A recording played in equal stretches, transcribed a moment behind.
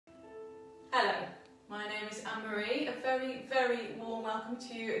Hello, my name is Anne-Marie. A very, very warm welcome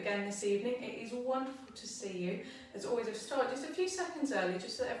to you again this evening. It is wonderful to see you. As always, I've started just a few seconds early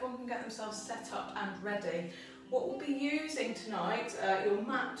just so that everyone can get themselves set up and ready. What we'll be using tonight, your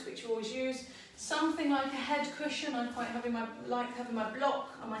mat, which you always use, something like a head cushion. I quite like having my block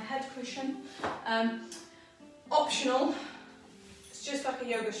on my head cushion. Optional, it's just like a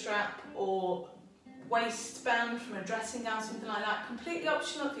yoga strap or waistband from a dressing gown, something like that. Completely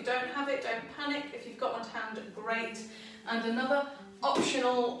optional. If you don't have it, don't panic. If you've got one to hand, great. And another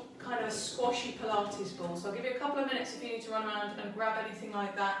optional kind of a squashy Pilates ball. So I'll give you a couple of minutes if you need to run around and grab anything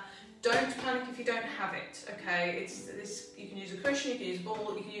like that. Don't panic if you don't have it, okay? You can use a cushion, you can use a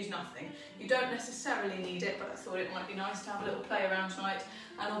ball, you can use nothing. You don't necessarily need it, but I thought it might be nice to have a little play around tonight,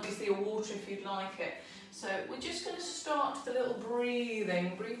 and obviously a water if you'd like it. So we're just going to start with a little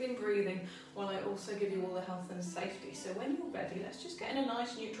breathing, while I also give you all the health and safety. So when you're ready, let's just get in a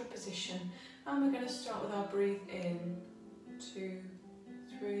nice neutral position, and we're going to start with our breathe in, 2,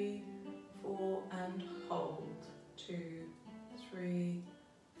 3, 4, and hold, 2, 3,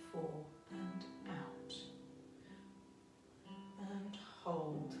 4, and out, and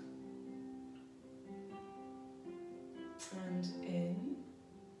hold, and in.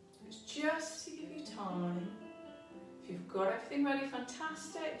 It's just to give you time. If you've got everything ready,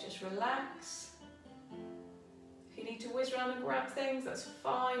 fantastic, just relax. If you need to whiz around and grab things, that's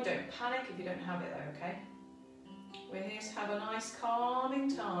fine, don't panic if you don't have it though, okay? We're here to have a nice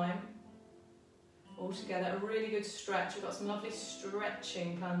calming time. All together, a really good stretch. We've got some lovely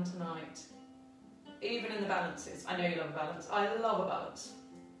stretching planned tonight. Even in the balances. I know you love a balance. I love a balance.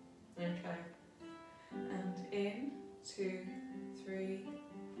 Okay. And in, 2, 3,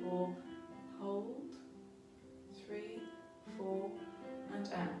 4, hold, 3, 4, and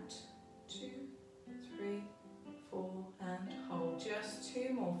out. 2, 3, 4, and hold. Just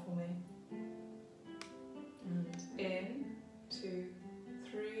 2 more for me. And in, 2,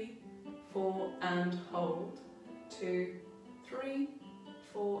 3, 4, and hold, 2, 3,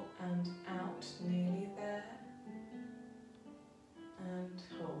 4, and out, nearly there, and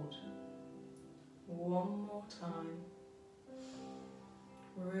hold. One more time.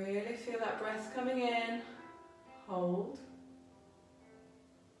 Really feel that breath coming in, hold,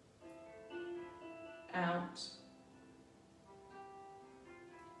 out,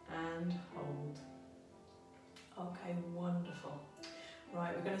 and hold. Okay, wonderful.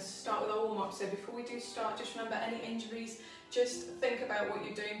 Right, we're going to start with our warm-up. So before we do start, just remember any injuries, just think about what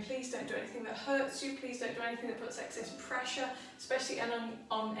you're doing. Please don't do anything that hurts you. Please don't do anything that puts excess pressure, especially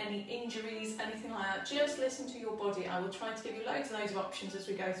on any injuries, anything like that. Just listen to your body. I will try to give you loads and loads of options as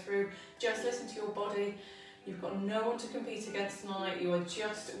we go through. Just listen to your body. You've got no one to compete against tonight. You are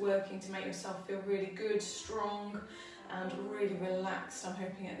just working to make yourself feel really good, strong, and really relaxed. I'm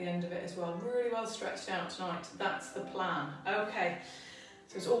hoping at the end of it as well. Really well stretched out tonight. That's the plan. Okay.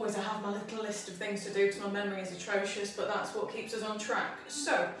 So as always, I have my little list of things to do because my memory is atrocious, but that's what keeps us on track.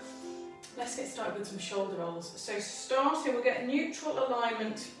 So let's get started with some shoulder rolls. So starting, we'll get neutral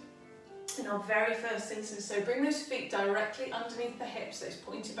alignment in our very first instance. So bring those feet directly underneath the hips, those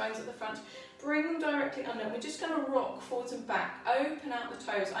pointy bones at the front. Bring them directly under. We're just going to rock forwards and back, open out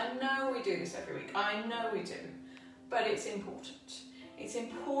the toes. I know we do this every week. I know we do, but it's important. It's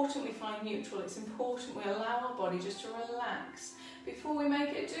important we find neutral. It's important we allow our body just to relax before we make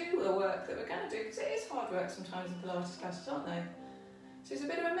it do the work that we're going to do, because it is hard work sometimes in Pilates classes, aren't they? So it's a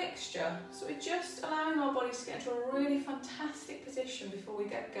bit of a mixture. So we're just allowing our bodies to get into a really fantastic position before we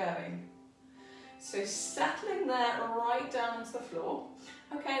get going. So settling there right down onto the floor.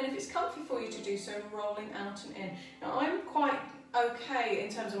 Okay, and if it's comfy for you to do so, rolling out and in. Now I'm quite okay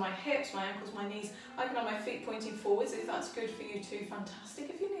in terms of my hips, my ankles, my knees. I can have my feet pointing forwards. If that's good for you too, fantastic.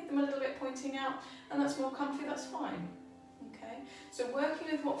 If you need them a little bit pointing out and that's more comfy, that's fine. Okay, so working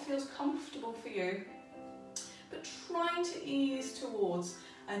with what feels comfortable for you, but trying to ease towards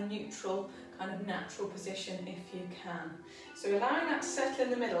a neutral, kind of natural position if you can. So allowing that to settle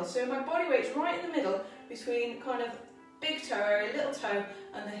in the middle. So my body weight's right in the middle between kind of big toe area, little toe,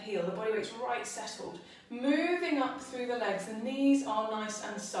 and the heel. The body weight's right settled. Moving up through the legs, the knees are nice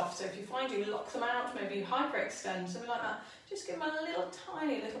and soft. So if you find you lock them out, maybe you hyperextend, something like that, just give them a little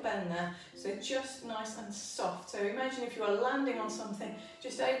tiny little bend there. So just nice and soft. So imagine if you are landing on something,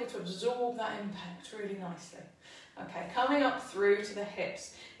 just able to absorb that impact really nicely. Okay, coming up through to the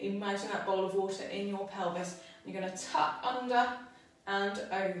hips. Imagine that bowl of water in your pelvis. You're going to tuck under and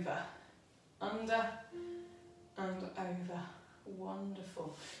over. Under and over.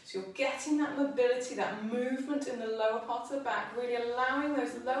 Wonderful. So you're getting that mobility, that movement in the lower part of the back, really allowing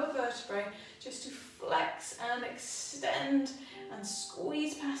those lower vertebrae just to flex and extend and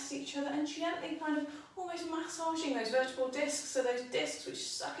squeeze past each each other and gently kind of almost massaging those vertebral discs, so those discs which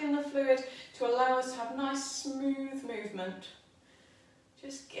suck in the fluid to allow us to have nice smooth movement.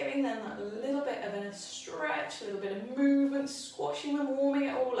 Just giving them that little bit of a stretch, a little bit of movement, squashing them, warming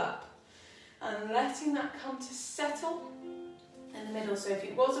it all up. And letting that come to settle in the middle. So if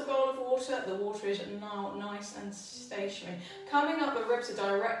it was a bowl of water, the water is now nice and stationary. Coming up, the ribs are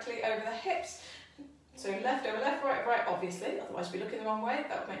directly over the hips. So left over left, right over right, obviously, otherwise we'd be looking the wrong way,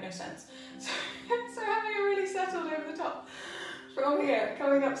 that would make no sense. So having it really settled over the top. From here,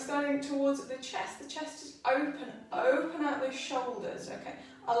 coming up, standing towards the chest is open out the shoulders, okay?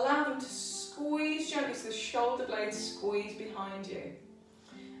 Allow them to squeeze gently, so the shoulder blades squeeze behind you.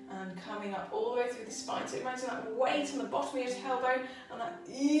 And coming up all the way through the spine. So imagine that weight on the bottom of your tailbone and that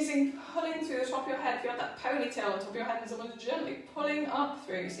easing, pulling through the top of your head. If you have that ponytail on top of your head and someone's gently pulling up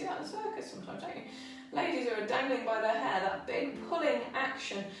through. You see that in the circus sometimes, don't you? Ladies who are dangling by their hair, that big pulling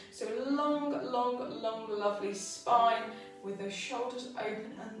action. So long, lovely spine with those shoulders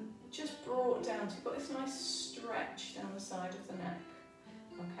open and just brought down. So you've got this nice stretch down the side of the neck.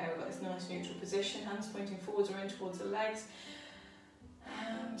 Okay, we've got this nice neutral position, hands pointing forwards or in towards the legs.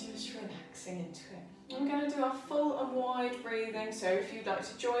 And just relaxing into it. I'm going to do our full and wide breathing. So if you'd like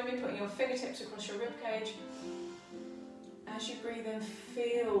to join me, putting your fingertips across your rib cage. As you breathe in,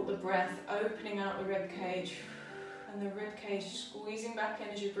 feel the breath opening out the rib cage and the rib cage squeezing back in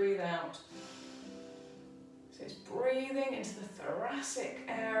as you breathe out. So it's breathing into the thoracic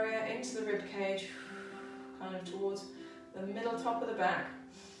area, into the rib cage, kind of towards the middle top of the back.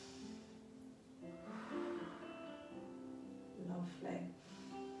 Lovely.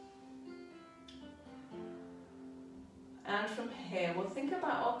 And from here, we'll think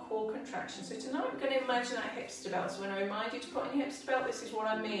about our core contraction. So tonight we're going to imagine that hipster belt. So when I remind you to put on your hipster belt, this is what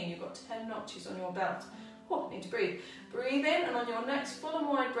I mean. You've got 10 notches on your belt. Oh, need to breathe. Breathe in, and on your next full and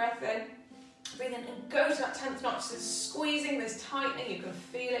wide breath in, breathe in and go to that 10th notch. There's squeezing, there's tightening. You can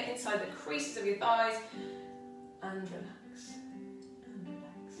feel it inside the creases of your thighs. And relax. And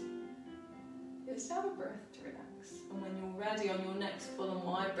relax. Just have a breath to relax. And when you're ready on your next full and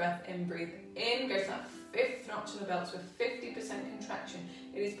wide breath in, breathe in, go to that 5th notch in the belt, so a 50% contraction.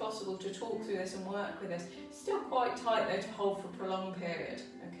 It is possible to talk through this and work with this. Still quite tight though to hold for a prolonged period,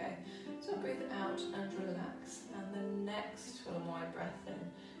 okay? So breathe out and relax. And the next full and wide breath in.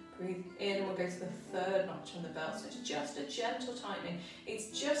 Breathe in and we'll go to the 3rd notch on the belt. So it's just a gentle tightening.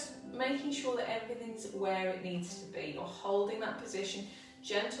 It's just making sure that everything's where it needs to be. You're holding that position.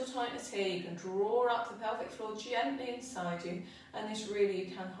 Gentle tightness here. You can draw up the pelvic floor gently inside you, and this really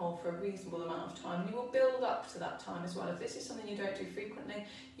you can hold for a reasonable amount of time. You will build up to that time as well. If this is something you don't do frequently,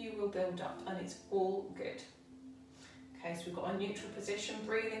 you will build up, and it's all good. Okay, so we've got our neutral position.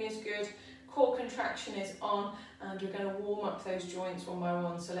 Breathing is good. Core contraction is on, and we're going to warm up those joints one by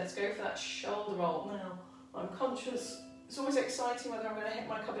one. So let's go for that shoulder roll. Now, I'm conscious, it's always exciting whether I'm going to hit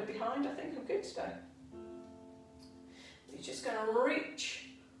my cupboard behind. I think I'm good today. You're just going to reach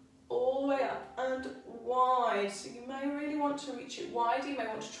all the way up and wide. So you may really want to reach it wider. You may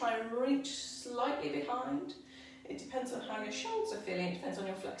want to try and reach slightly behind. It depends on how your shoulders are feeling. It depends on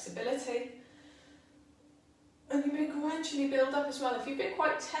your flexibility. And you may gradually build up as well. If you've been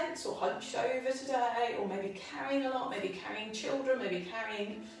quite tense or hunched over today, or maybe carrying a lot, maybe carrying children, maybe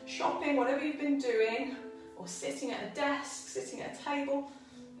carrying shopping, whatever you've been doing, or sitting at a desk, sitting at a table,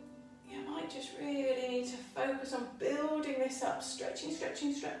 you might just really need to focus on building this up, stretching,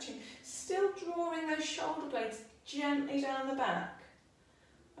 stretching, stretching, still drawing those shoulder blades gently down the back.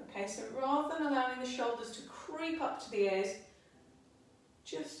 Okay, so rather than allowing the shoulders to creep up to the ears,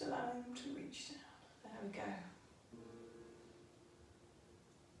 just allowing them to reach down. There we go.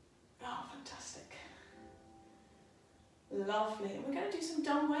 Oh, fantastic. Lovely. And we're going to do some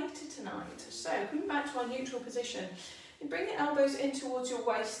dumb weighted tonight. So, coming back to our neutral position, you bring the elbows in towards your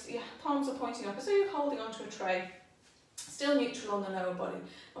waist, your palms are pointing up as though you're holding onto a tray, still neutral on the lower body.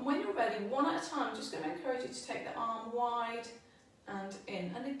 And when you're ready, one at a time, I'm just going to encourage you to take the arm wide and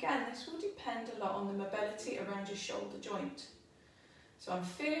in. And again, this will depend a lot on the mobility around your shoulder joint. So I'm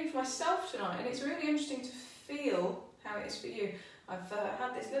feeling for myself tonight, and it's really interesting to feel how it is for you. I've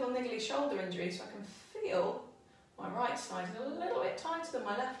had this little niggly shoulder injury, so I can feel my right side is a little bit tighter than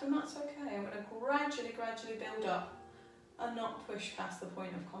my left, and that's okay. I'm going to gradually build up and not push past the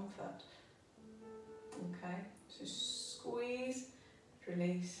point of comfort. Okay, so squeeze,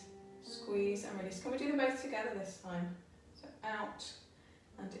 release, squeeze and release. Can we do them both together this time? So out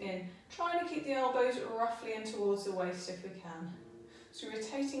and in. Trying to keep the elbows roughly in towards the waist if we can. So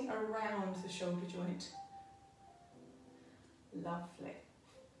rotating around the shoulder joint. Lovely.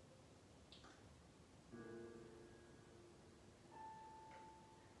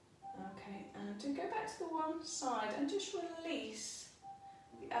 and go back to the one side and just release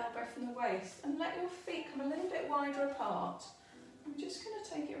the elbow from the waist and let your feet come a little bit wider apart. I'm just going to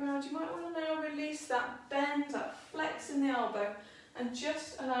take it around. You might want to now release that bend, that flex in the elbow, and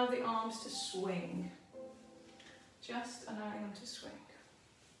just allow the arms to swing. Just allowing them to swing.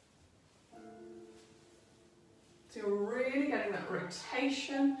 So you're really getting that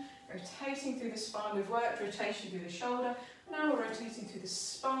rotation, rotating through the spine. We've worked rotation through the shoulder. Now we're rotating through the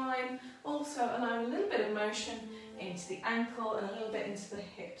spine. Also allowing a little bit of motion into the ankle and a little bit into the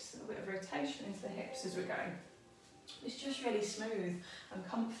hips. A little bit of rotation into the hips as we're going. It's just really smooth and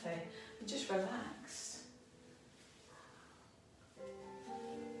comfy and just relaxed.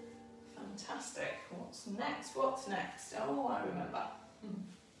 Fantastic. What's next? What's next? Oh, I remember.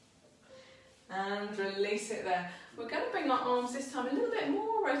 And release it there. We're going to bring our arms this time a little bit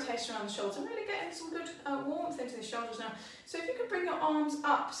more rotation around the shoulders. I'm really getting some good warmth into the shoulders now. So if you could bring your arms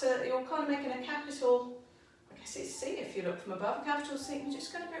up so that you're kind of making a capital, I guess it's C if you look from above, a capital C. We're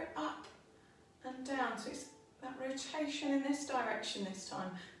just going to go up and down. So it's that rotation in this direction this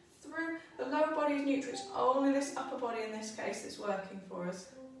time. Through the lower body is neutral. It's only this upper body in this case that's working for us.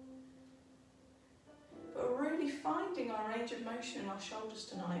 But we're really finding our range of motion in our shoulders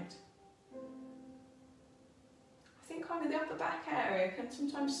tonight. I think kind of the upper back area can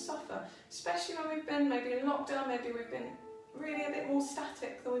sometimes suffer, especially when we've been maybe in lockdown, maybe we've been really a bit more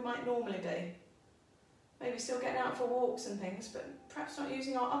static than we might normally be. Maybe still getting out for walks and things, but perhaps not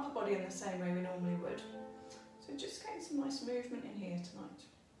using our upper body in the same way we normally would. So just getting some nice movement in here tonight.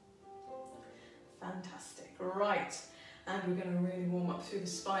 Fantastic. Right, and we're going to really warm up through the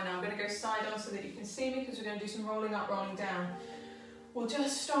spine now. I'm going to go side on so that you can see me because we're going to do some rolling up, rolling down. We'll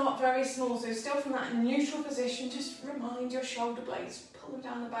just start very small, so still from that neutral position, just remind your shoulder blades, pull them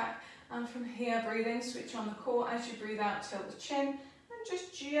down the back, and from here, breathe in, switch on the core. As you breathe out, tilt the chin, and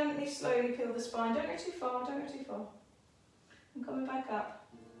just gently, slowly peel the spine. Don't go too far, don't go too far. And coming back up.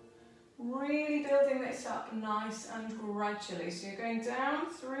 Really building this up nice and gradually. So you're going down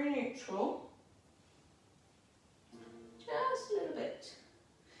through neutral. Just a little bit.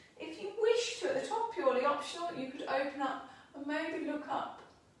 If you wish to, at the top, purely optional, you could open up and maybe look up.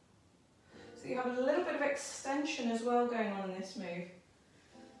 So you have a little bit of extension as well going on in this move.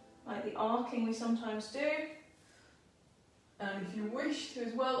 Like the arcing we sometimes do. And if you wish to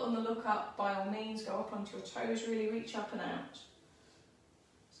as well on the look up, by all means go up onto your toes, really reach up and out.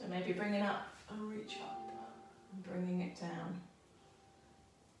 So maybe bringing up and reach up and bringing it down.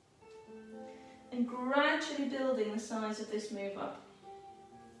 And gradually building the size of this move up.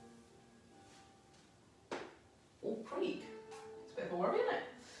 Or creak. It's a bit of a worry, isn't it?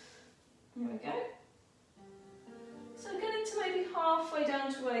 Here we go. So getting to maybe halfway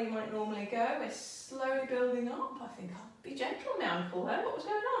down to where you might normally go. We're slowly building up. I think I'll be gentle now and call her. What was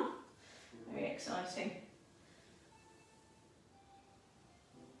going on? Very exciting.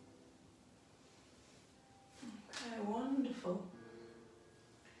 Okay, wonderful.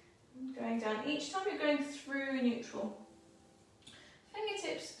 And going down. Each time you're going through neutral.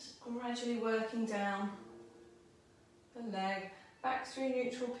 Fingertips gradually working down the leg. Back through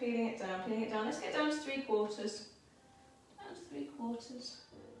neutral, peeling it down, peeling it down. Let's get down to 3/4. Down to 3/4.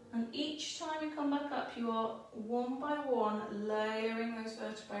 And each time you come back up, you are one by one layering those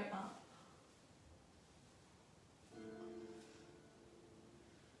vertebrae up.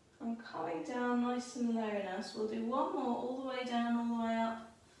 And coming down nice and low now. So we'll do one more all the way down, all the way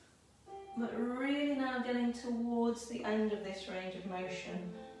up. But really now getting towards the end of this range of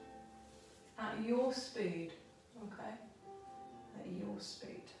motion. At your speed, okay? At your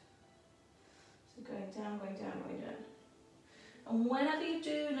speed. So going down, going down, going down. And whenever you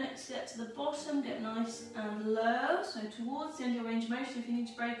do next get to the bottom, get nice and low. So towards the end of your range of motion, if you need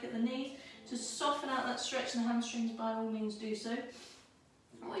to break at the knees, to soften out that stretch in the hamstrings, by all means do so.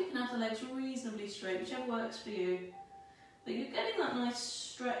 Or you can have the legs reasonably straight, whichever works for you. But you're getting that nice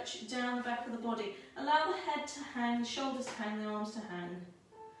stretch down the back of the body. Allow the head to hang, the shoulders to hang, the arms to hang.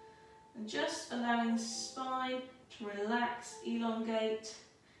 And just allowing the spine to relax, elongate,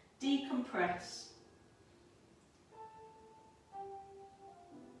 decompress.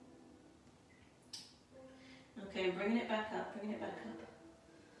 Okay, bringing it back up, bringing it back up.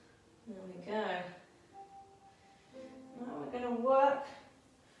 There we go. Now we're going to work.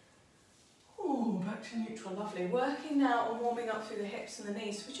 Ooh, back to neutral, lovely. Working now on warming up through the hips and the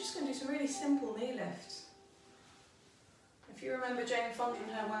knees. So we're just going to do some really simple knee lifts. If you remember Jane Fonda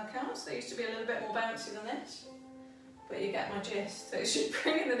and her workouts, they used to be a little bit more bouncy than this. But you get my gist. So it's just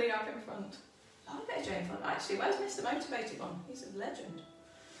bringing the knee up in front. I love a bit of Jane Fonda. Actually, where's Mr. Motivated one? He's a legend.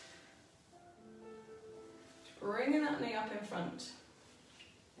 Just bringing that knee up in front.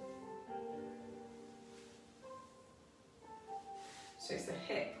 So it's the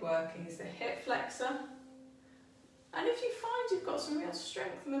hip working, it's the hip flexor. And if you find you've got some real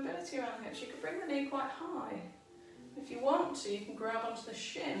strength and mobility around the hips, you can bring the knee quite high. If you want to, you can grab onto the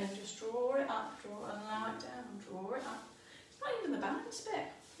shin and just draw it up, and allow it down, draw it up. It's not even the balance bit.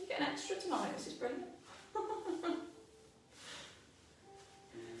 You get an extra tonight, this is brilliant.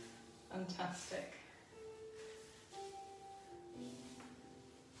 Fantastic.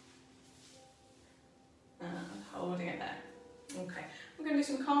 And holding it there. Okay, we're going to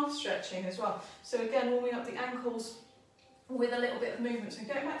do some calf stretching as well. So again, warming up the ankles with a little bit of movement. So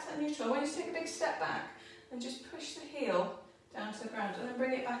going back to that neutral, I want you to take a big step back and just push the heel down to the ground and then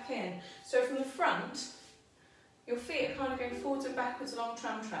bring it back in. So from the front, your feet are kind of going forwards and backwards along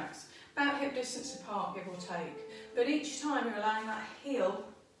tram tracks, about hip distance apart, give or take. But each time you're allowing that heel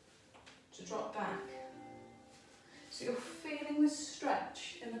to drop back. So you're feeling the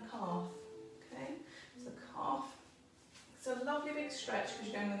stretch in the calf, okay? So the calf, it's a lovely big stretch because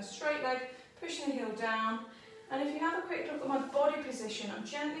you're going with a straight leg, pushing the heel down. And if you have a quick look at my body position, I'm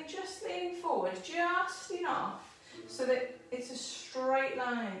gently just leaning forward, just enough, so that it's a straight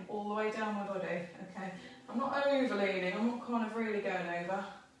line all the way down my body, okay? I'm not over leaning, I'm not kind of really going over.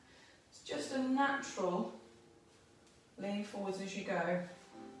 It's just a natural lean forwards as you go.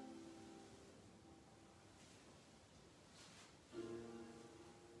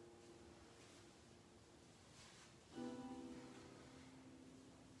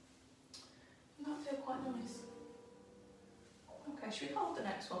 That feels quite nice. Okay, should we hold the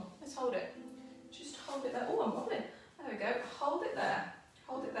next one? Let's hold it. Just hold it there. Oh, I'm wobbling. There we go. Hold it there.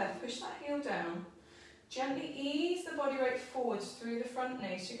 Hold it there. Push that heel down. Gently ease the body weight forwards through the front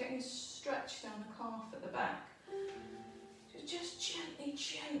knee, so you're getting a stretch down the calf at the back. So just gently,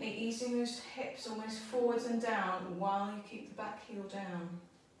 gently easing those hips almost forwards and down while you keep the back heel down.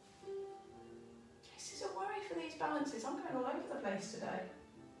 This is a worry for these balances. I'm going all over the place today.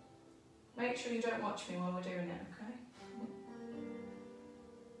 Make sure you don't watch me while we're doing it, okay?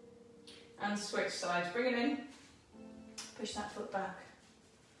 And switch sides. Bring it in. Push that foot back.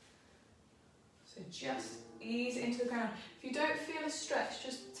 So just ease into the ground. If you don't feel a stretch,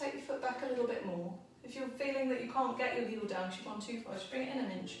 just take your foot back a little bit more. If you're feeling that you can't get your heel down because you've gone too far, just bring it in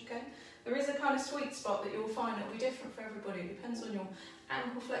an inch, okay? There is a kind of sweet spot that you'll find that will be different for everybody. It depends on your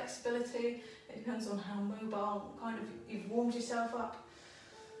ankle flexibility. It depends on how mobile, kind of, you've warmed yourself up.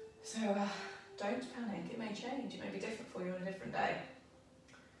 So don't panic. It may change. It may be different for you on a different day.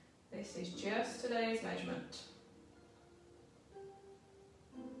 This is just today's measurement.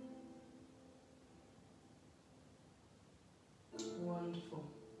 Wonderful.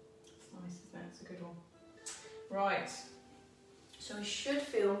 It's nice, isn't it? It's a good one. Right. So we should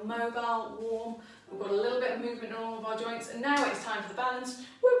feel mobile, warm. We've got a little bit of movement in all of our joints, and now it's time for the balance.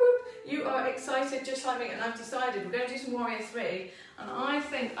 Whoop, whoop. You are excited just like me, and I've decided we're going to do some Warrior 3, and I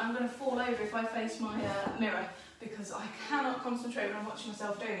think I'm going to fall over if I face my mirror, because I cannot concentrate when I'm watching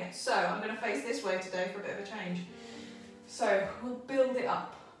myself doing it. So I'm going to face this way today for a bit of a change. So we'll build it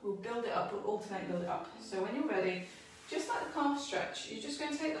up. We'll build it up. We'll alternate build it up. So when you're ready, just like the calf stretch, you're just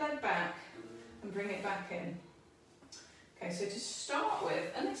going to take the leg back and bring it back in. Okay, so to start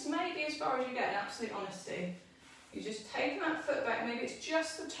with, and this may be as far as you get in absolute honesty, you're just taking that foot back, maybe it's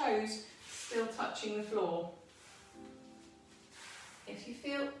just the toes still touching the floor. If you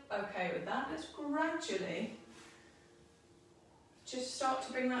feel okay with that, let's gradually just start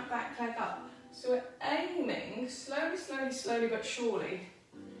to bring that back leg up. So we're aiming slowly, slowly, slowly but surely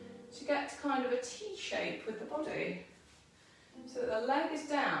to get to kind of a T shape with the body. So that the leg is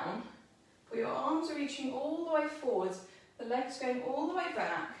down, but your arms are reaching all the way forwards, the leg's going all the way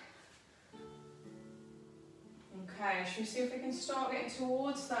back. Okay, should we see if we can start getting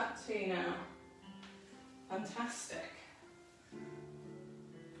towards that T now? Fantastic.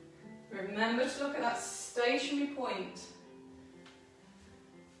 Remember to look at that stationary point.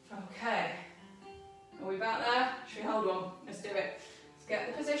 Okay, are we back there? Should we hold on? Let's do it. Let's get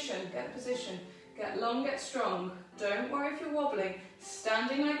the position, get long, get strong. Don't worry if you're wobbling.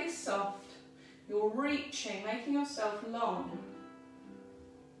 Standing leg is soft. You're reaching, making yourself long.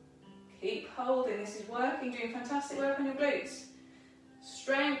 Keep holding, this is working, doing fantastic work on your glutes.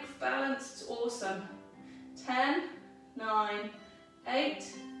 Strength, balance, it's awesome. 10, 9, 8,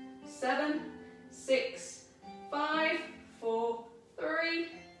 7, 6, 5, 4, 3,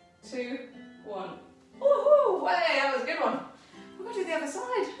 2, 1. Woohoo! Way, that was a good one. We're going to do the other side.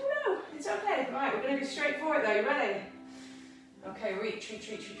 Oh no, it's okay. Right, we're going to go straight for it though. You ready? Okay, reach, reach,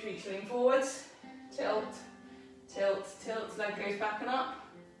 reach, reach, reach. Lean forwards. Tilt, tilt, tilt. Leg goes back and up.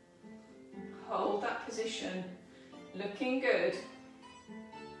 Hold that position. Looking good.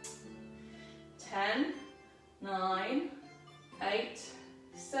 10, 9, 8,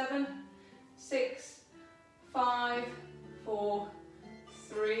 7, 6, 5, 4,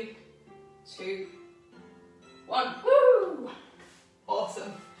 3, 2, 1. Woo!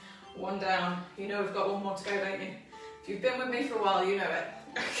 Awesome. One down. You know we've got one more to go, don't you? If you've been with me for a while, you know it.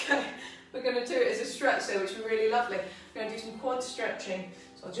 Okay, we're going to do it as a stretch though, which is really lovely. We're going to do some quad stretching.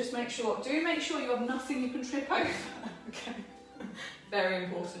 So I'll just make sure you have nothing you can trip over. Okay, very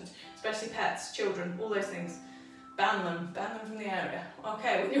important. Especially pets, children, all those things. Ban them from the area.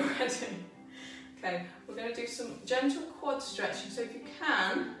 Okay, when you're ready. Okay, we're going to do some gentle quad stretching. So if you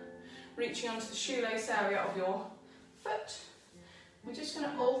can, reaching onto the shoelace area of your foot. We're just going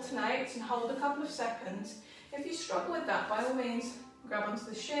to alternate and hold a couple of seconds. If you struggle with that, by all means, grab onto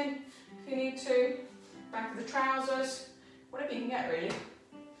the shin. If you need to, back of the trousers, whatever you can get really.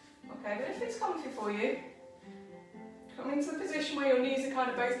 Okay, but if it's comfy for you, come into the position where your knees are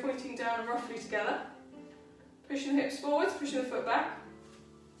kind of both pointing down and roughly together. Pushing the hips forwards, pushing the foot back.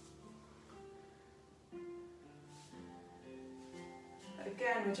 But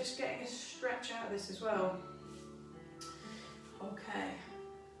again, we're just getting a stretch out of this as well. Okay.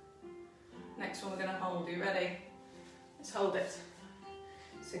 Next one we're going to hold. Are you ready? Let's hold it.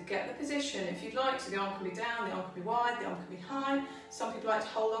 So get the position if you'd like. So the arm can be down, the arm can be wide, the arm can be high. Some people like to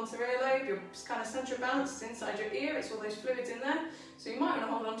hold on to the earlobe. Your kind of centre of balance is inside your ear. It's all those fluids in there. So you might want to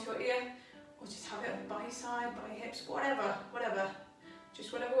hold on to your ear or just have it by your side, by your hips, whatever.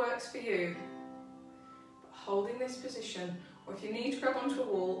 Just whatever works for you. But holding this position, or if you need to grab onto a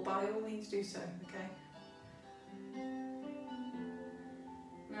wall, by all means do so, okay?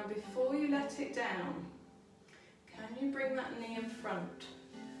 Now before you let it down, can you bring that knee in front?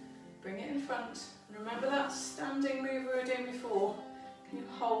 Bring it in front. And remember that standing move we were doing before? Can you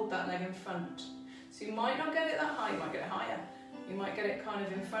hold that leg in front? So you might not get it that high, you might get it higher. You might get it kind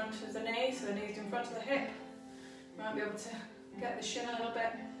of in front of the knee, so the knee's in front of the hip. You might be able to get the shin a little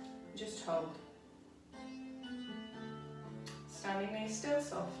bit. Just hold. Standing knee still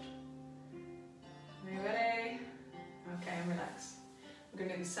soft. Are you ready? Okay, and relax. We're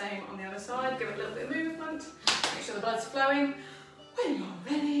going to do the same on the other side. Give it a little bit of movement. Make sure the blood's flowing. When you're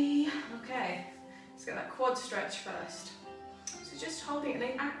ready. Okay, let's get that quad stretch first. So just holding it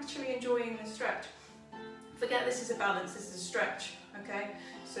and actually enjoying the stretch. Forget this is a balance, this is a stretch. Okay,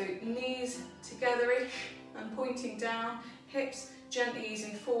 so knees together-ish and pointing down. Hips gently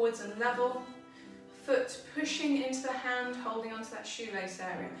easing forwards and level. Foot pushing into the hand, holding onto that shoelace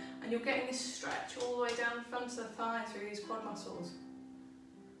area. And you're getting this stretch all the way down the front of the thigh through these quad muscles.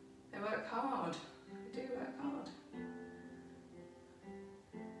 They work hard. They do work hard.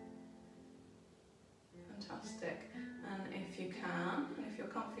 Fantastic. And if you can, and if you're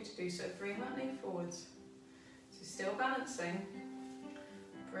comfy to do so, bring that knee forwards. So still balancing.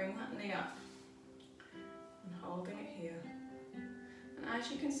 Bring that knee up. And holding it here. And as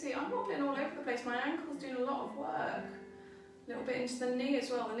you can see, I'm wobbling all over the place. My ankle's doing a lot of work. A little bit into the knee as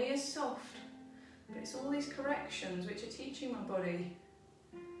well. The knee is soft. But it's all these corrections which are teaching my body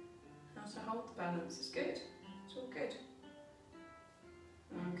how to hold the balance. It's good. It's all good.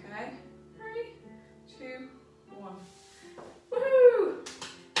 Okay. 3, 2, 1. Woohoo!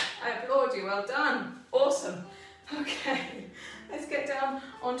 I applaud you. Well done. Awesome. Okay. Let's get down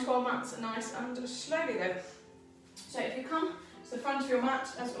onto our mats nice and slowly though. So if you come to the front of your mat,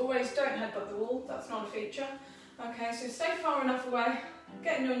 as always, don't headbutt the wall. That's not a feature. Okay, so stay far enough away.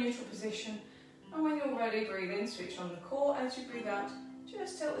 Get in your neutral position. And when you're ready, breathe in, switch on the core. As you breathe out,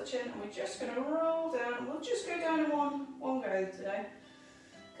 just tilt the chin, and we're just going to roll down. We'll just go down in one go today,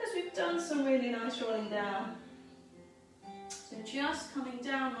 because we've done some really nice rolling down. So just coming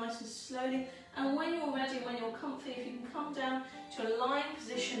down nice and slowly, and when you're ready, when you're comfy, if you can come down to a lying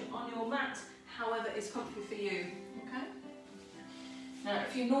position on your mat, however is comfy for you, okay? Now,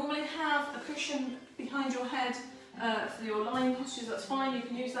 if you normally have a cushion behind your head for your lying postures, that's fine, you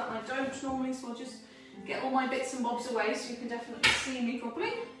can use that. I don't normally, so I'll just get all my bits and bobs away so you can definitely see me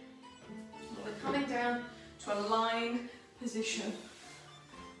properly. We're coming down to a lying position.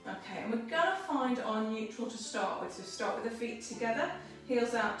 Okay, and we're going to find our neutral to start with. So start with the feet together,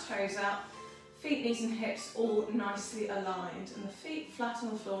 heels out, toes out, feet, knees and hips all nicely aligned. And the feet flat on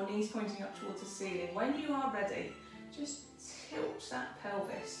the floor, knees pointing up towards the ceiling. When you are ready, just tilt that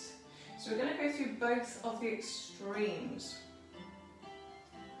pelvis. So we're going to go through both of the extremes.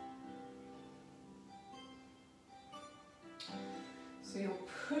 So you're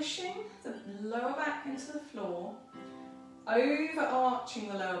pushing the lower back into the floor, overarching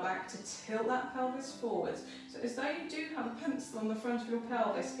the lower back to tilt that pelvis forwards. So as though you do have a pencil on the front of your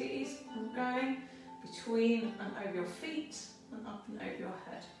pelvis, it is going between and over your feet and up and over your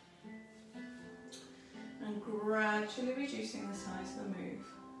head. And gradually reducing the size of the move.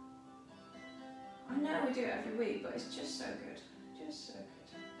 I know we do it every week, but it's just so good, just so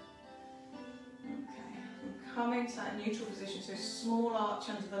good. Okay, I'm coming to that neutral position, so small arch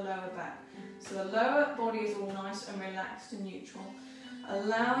under the lower back. So the lower body is all nice and relaxed and neutral,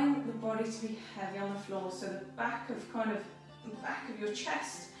 allowing the body to be heavy on the floor. So the back of your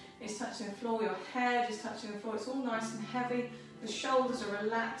chest is touching the floor, your head is touching the floor. It's all nice and heavy. The shoulders are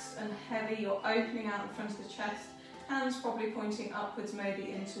relaxed and heavy. You're opening out in front of the chest. Hands probably pointing upwards,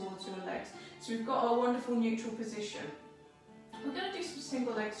 maybe in towards your legs. So we've got a wonderful neutral position. We're going to do some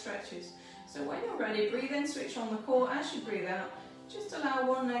single leg stretches. So when you're ready, breathe in, switch on the core. As you breathe out, just allow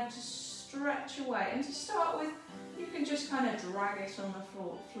one leg to stretch away. And to start with, you can just kind of drag it on the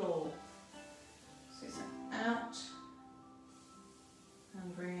floor. So it's out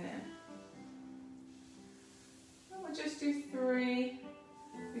and bring it in. And we'll just do 3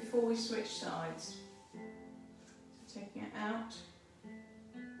 before we switch sides. So taking it out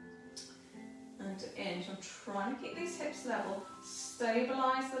and in. So I'm trying to keep these hips level,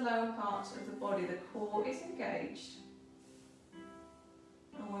 stabilise the lower part of the body. The core is engaged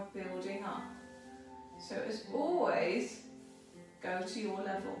and we're building up. So as always, go to your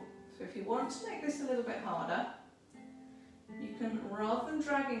level. So if you want to make this a little bit harder, you can, rather than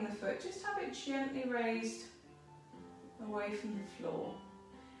dragging the foot, just have it gently raised away from the floor.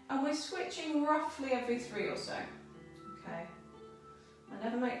 And we're switching roughly every 3 or so, okay? I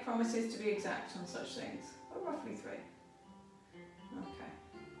never make promises to be exact on such things, but roughly 3. Okay.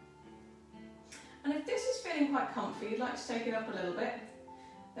 And if this is feeling quite comfy, you'd like to take it up a little bit,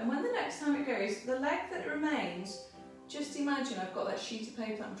 then when the next time it goes, the leg that remains, just imagine I've got that sheet of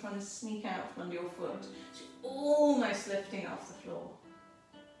paper that I'm trying to sneak out from under your foot. So you're almost lifting off the floor.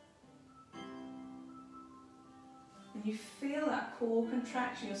 And you feel that core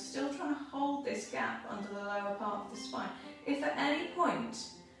contraction. You're still trying to hold this gap under the lower part of the spine. If at any point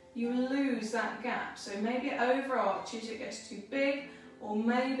you lose that gap, so maybe it overarches, it gets too big, or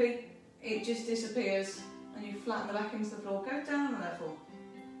maybe it just disappears and you flatten the back into the floor, go down a level.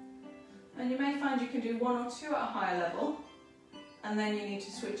 And you may find you can do 1 or 2 at a higher level, and then you need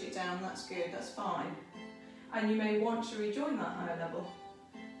to switch it down. That's good, that's fine. And you may want to rejoin that higher level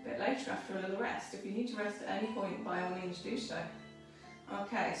a bit later after a little rest. If you need to rest at any point, by all means do so.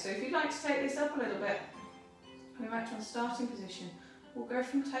 Okay, so if you'd like to take this up a little bit, we're back to our starting position. We'll go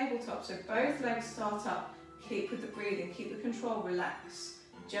from tabletop, so both legs start up. Keep with the breathing, keep the control, relax.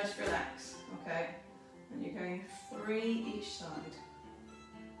 Just relax, okay? And you're going 3 each side.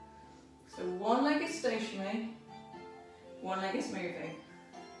 So one leg is stationary, one leg is moving.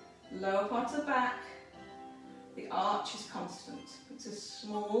 Lower part of the back, the arch is constant. It's a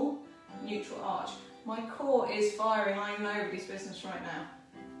small, neutral arch. My core is firing like nobody's business right now.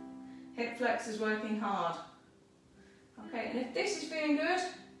 Hip flex is working hard. Okay, and if this is feeling good,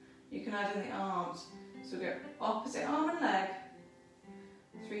 you can add in the arms. So we'll go opposite arm and leg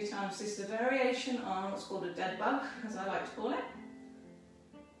 3 times. This is a variation on what's called a dead bug, as I like to call it.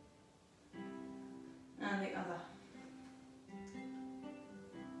 And the other.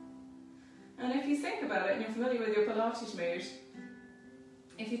 And if you think about it and you're familiar with your Pilates moves,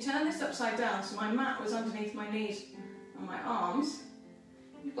 if you turn this upside down, so my mat was underneath my knees and my arms,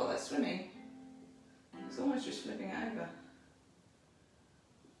 you've got that swimming. It's almost just flipping it over.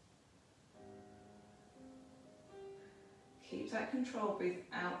 Keep that control, breathe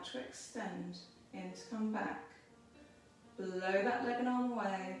out to extend, in to come back. Blow that leg and arm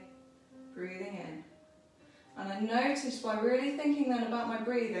away, breathing in. And I noticed by really thinking then about my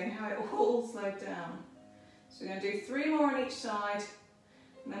breathing how it all slowed down. So we're going to do 3 more on each side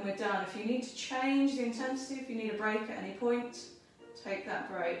and then we're done. If you need to change the intensity, if you need a break at any point, take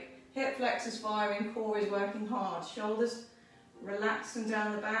that break. Hip flex is firing, core is working hard. Shoulders relaxed and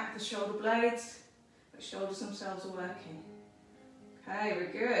down the back, the shoulder blades, the shoulders themselves are working. Okay,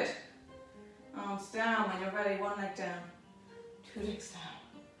 we're good. Arms down when you're ready, 1 leg down, 2 legs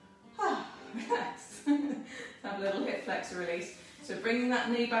down. Relax. Have a little hip flexor release. So bringing that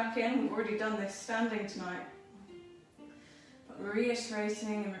knee back in, we've already done this standing tonight. But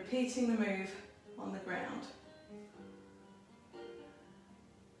reiterating and repeating the move on the ground.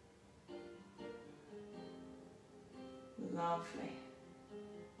 Lovely.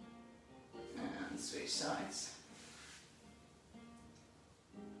 And switch sides.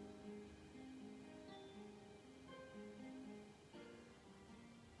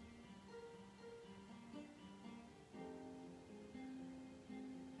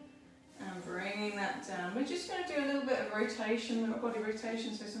 Bringing that down. We're just going to do a little bit of rotation, body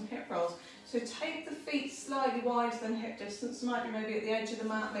rotation, so some hip rolls. So take the feet slightly wider than hip distance, might be maybe at the edge of the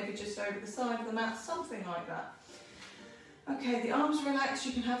mat, maybe just over the side of the mat, something like that. Okay, the arms relaxed,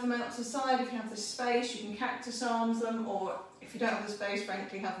 you can have them out to the side if you have the space, you can cactus arms them, or if you don't have the space,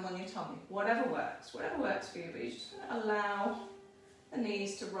 frankly, have them on your tummy. Whatever works for you, but you're just going to allow the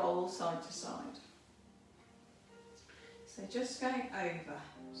knees to roll side to side. So just going over.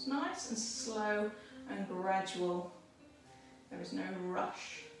 It's nice and slow and gradual. There is no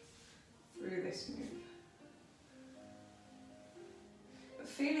rush through this move. But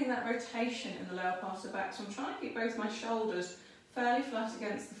feeling that rotation in the lower part of the back, so I'm trying to keep both my shoulders fairly flat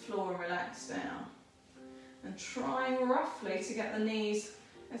against the floor and relaxed down. And trying roughly to get the knees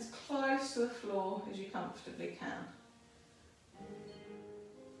as close to the floor as you comfortably can.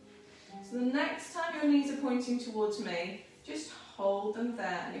 So the next time your knees are pointing towards me, just hold them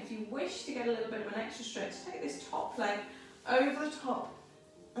there. And if you wish to get a little bit of an extra stretch, take this top leg over the top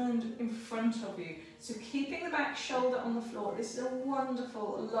and in front of you. So keeping the back shoulder on the floor. This is a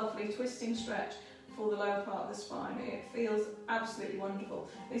wonderful, lovely twisting stretch for the lower part of the spine. It feels absolutely wonderful.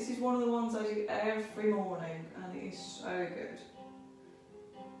 This is one of the ones I do every morning and it is so good.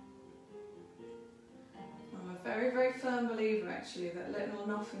 I'm a very, very firm believer actually that little or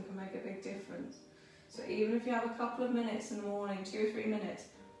nothing can make a big difference. So even if you have a couple of minutes in the morning, 2 or 3 minutes,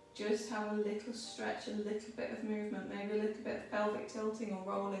 just have a little stretch, a little bit of movement, maybe a little bit of pelvic tilting or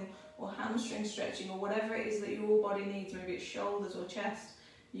rolling or hamstring stretching or whatever it is that your body needs, maybe it's shoulders or chest.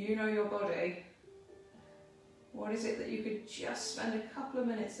 You know your body. What is it that you could just spend a couple of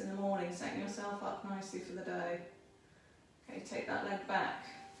minutes in the morning setting yourself up nicely for the day? Okay, take that leg back.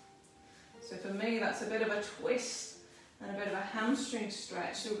 So for me, that's a bit of a twist and a bit of a hamstring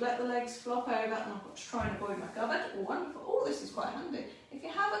stretch. So let the legs flop over, and I'm trying to avoid my cupboard. Wonderful. Oh, this is quite handy. If you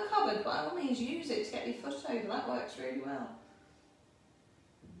have a cupboard, by all means use it to get your foot over. That works really well.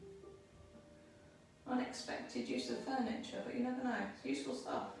 Unexpected use of furniture, but you never know. It's useful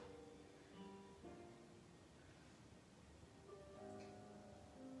stuff.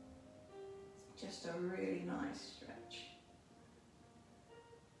 Just a really nice stretch.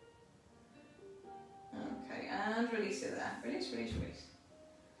 Okay, and release it there. Release, release, release.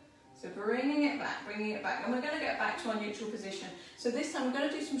 So bringing it back, and we're going to get back to our neutral position. So this time we're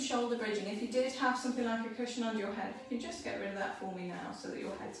going to do some shoulder bridging. If you did have something like a cushion under your head, you can just get rid of that for me now so that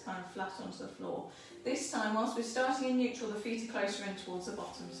your head's kind of flat onto the floor. This time, whilst we're starting in neutral, the feet are closer in towards the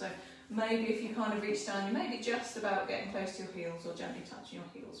bottom. So maybe if you kind of reach down, you may be just about getting close to your heels or gently touching your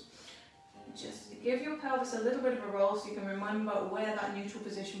heels. Just give your pelvis a little bit of a roll so you can remember where that neutral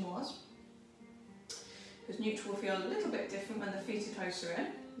position was. Because neutral will feel a little bit different when the feet are closer in.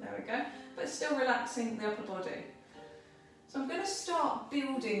 There we go. But still relaxing the upper body. So I'm going to start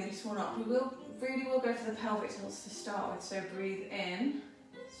building this one up. We really will go for the pelvic tilts to start with. So breathe in,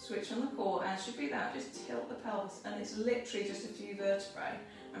 switch on the core. As you breathe out, just tilt the pelvis. And it's literally just a few vertebrae.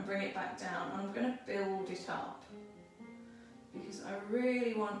 And bring it back down. And I'm going to build it up. Because I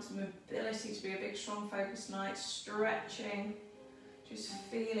really want mobility to be a big, strong focus tonight. Stretching. Just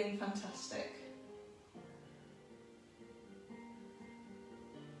feeling fantastic.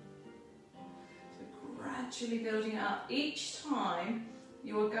 Gradually building it up. Each time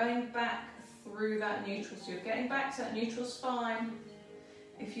you're going back through that neutral, so you're getting back to that neutral spine.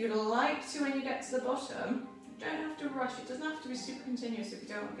 If you'd like to, when you get to the bottom, you don't have to rush. It doesn't have to be super continuous. If you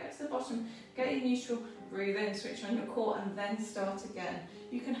don't want to get to the bottom, get your neutral, breathe in, switch on your core, and then start again.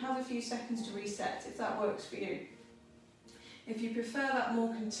 You can have a few seconds to reset if that works for you. If you prefer that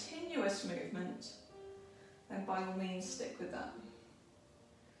more continuous movement, then by all means stick with that.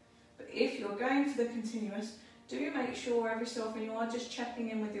 But if you're going for the continuous, do make sure every so often you are just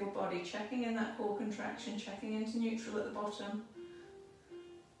checking in with your body, checking in that core contraction, checking into neutral at the bottom.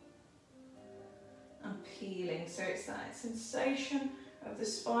 And peeling, so it's that sensation of the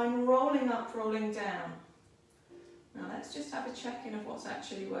spine rolling up, rolling down. Now let's just have a check-in of what's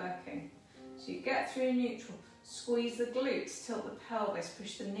actually working. So you get through neutral, squeeze the glutes, tilt the pelvis,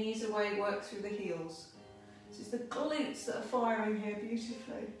 push the knees away, work through the heels. So it's the glutes that are firing here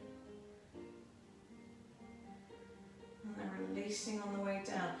beautifully. And then releasing on the way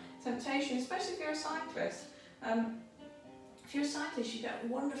down. Temptation, especially if you're a cyclist. If you're a cyclist, you get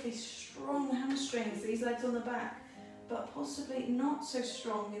wonderfully strong hamstrings, these legs on the back, but possibly not so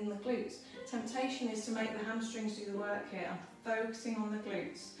strong in the glutes. Temptation is to make the hamstrings do the work here. I'm focusing on the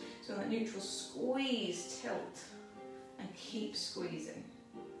glutes. So that neutral, squeeze, tilt, and keep squeezing.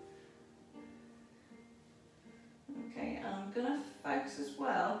 Okay, and I'm going to focus as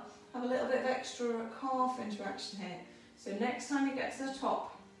well, have a little bit of extra calf interaction here. So next time you get to the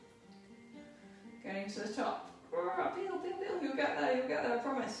top, going to the top, peel, you'll get there, I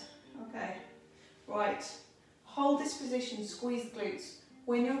promise. Okay, right. Hold this position, squeeze the glutes.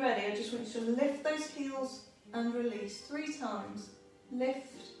 When you're ready, I just want you to lift those heels and release 3 times.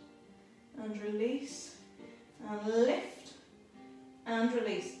 Lift and release, and lift and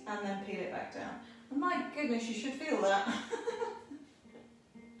release, and then peel it back down. And my goodness, you should feel that.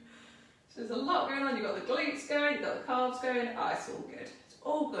 So there's a lot going on. You've got the glutes going, you've got the calves going. Ah, it's all good. It's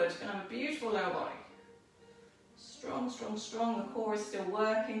all good. You're going to have a beautiful lower body. Strong, strong, strong. The core is still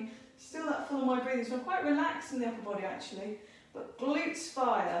working. Still that full of my breathing. So I'm quite relaxed in the upper body actually. But glutes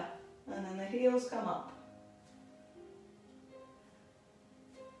fire, and then the heels come up.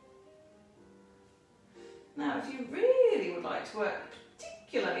 Now, if you really would like to work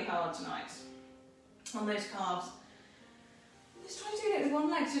particularly hard tonight on those calves, just try doing it with one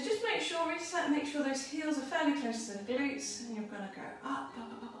leg. So just make sure, reset, make sure those heels are fairly close to the glutes, and you're going to go up,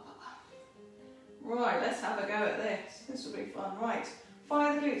 up, up, up, up, up. Right, let's have a go at this. This will be fun. Right,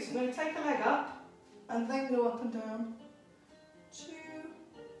 fire the glutes. I'm going to take a leg up, and then go up and down. 2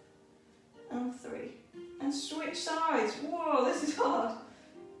 and 3. And switch sides. Whoa, this is hard.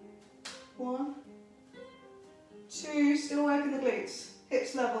 1, 2, still working the glutes.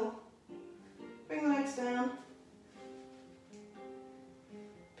 Hips level. Bring the legs down.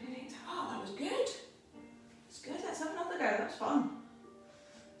 Oh, that was good. That's good. Let's have another go. That's fun.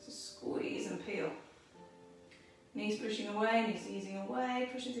 So squeeze and peel. Knees pushing away, knees easing away,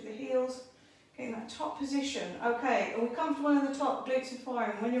 pushing through the heels. Getting that top position. Okay, are we comfortable in the top? Glutes are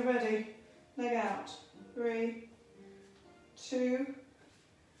firing. When you're ready, leg out. 3, 2,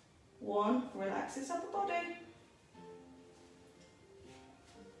 1. Relax this upper body.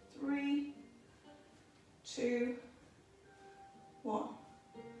 3, 2, 1.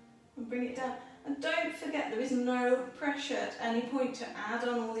 And bring it down. And don't forget, there is no pressure at any point to add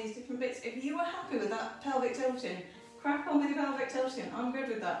on all these different bits. If you are happy with that pelvic tilting, crack on with your pelvic tilting. I'm good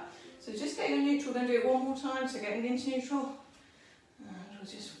with that. So just get your neutral, then do it one more time. So getting into neutral, and we'll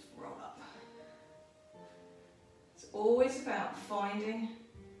just roll up. It's always about finding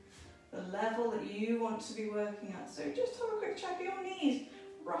the level that you want to be working at. So just have a quick check of your knees,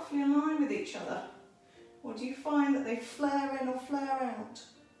 roughly in line with each other. Or do you find that they flare in or flare out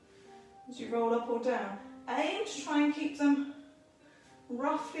as you roll up or down? Aim to try and keep them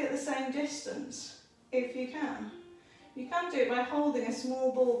roughly at the same distance if you can. You can do it by holding a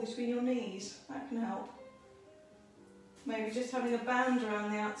small ball between your knees. That can help. Maybe just having a band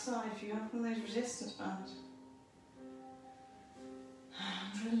around the outside if you have one of those resistance bands.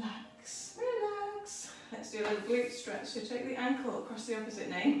 And relax, relax. Let's do a little glute stretch. So take the ankle across the opposite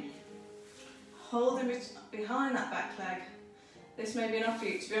knee. Hold them behind that back leg. This may be enough for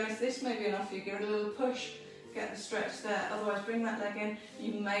you. To be honest, this may be enough for you. Give it a little push, get the stretch there. Otherwise, bring that leg in.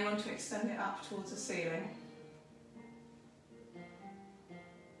 You may want to extend it up towards the ceiling.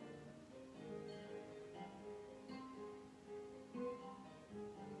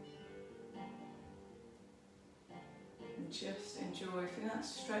 And just enjoy. Feel that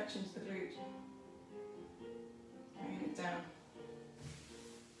stretch into the glute. Bring it down.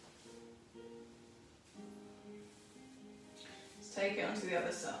 Take it onto the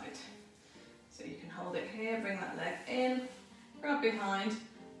other side. So you can hold it here, bring that leg in, grab behind,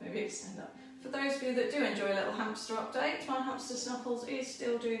 maybe extend up. For those of you that do enjoy a little hamster update, my hamster Snuffles is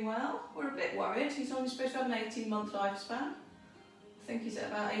still doing well. We're a bit worried. He's only supposed to have an 18-month lifespan. I think he's at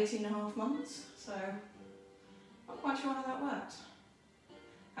about 18.5 months, so not quite sure how that worked.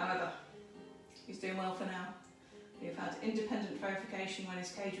 However, he's doing well for now. We've had independent verification when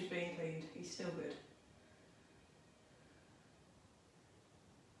his cage was being cleaned. He's still good.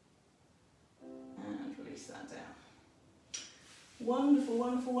 And release that down. Wonderful,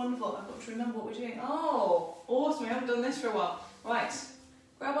 wonderful, wonderful. I've got to remember what we're doing. Oh, awesome. We haven't done this for a while. Right,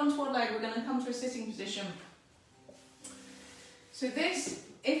 grab onto one leg. We're going to come to a sitting position. So this,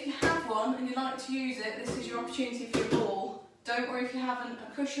 if you have one and you like to use it, this is your opportunity for your ball. Don't worry if you haven't.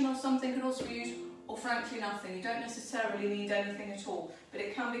 A cushion or something can also be used, or frankly nothing. You don't necessarily need anything at all, but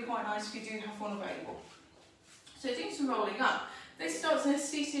it can be quite nice if you do have one available. So doing some rolling up. This starts in a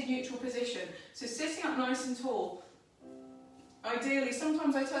seated neutral position. So sitting up nice and tall. Ideally,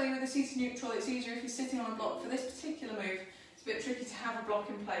 sometimes I tell you with a seated neutral, it's easier if you're sitting on a block. For this particular move, it's a bit tricky to have a block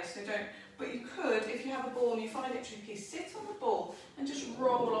in place, so don't. But you could, if you have a ball and you find it tricky, sit on the ball and just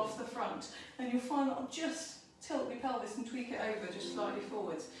roll off the front. And you'll find that I'll just tilt your pelvis and tweak it over just slightly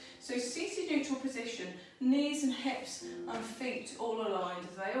forwards. So seated neutral position, knees and hips and feet all aligned,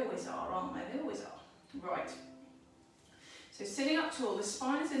 as they always are, aren't they? They always are. Right. So sitting up tall, the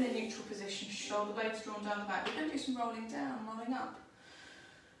spine is in a neutral position, shoulder blades drawn down the back. We're going to do some rolling down, rolling up.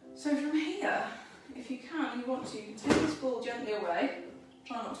 So from here, if you can, you want to, you can take this ball gently away,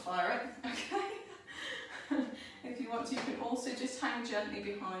 Try not to fire it, okay? If you want to, you can also just hang gently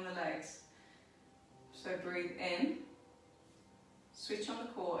behind the legs. So breathe in, switch on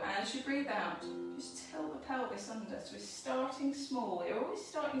the core, and as you breathe out, just tilt the pelvis under. So we're starting small, we're always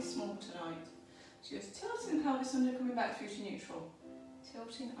starting small tonight. So you're tilting the pelvis under, coming back through to neutral.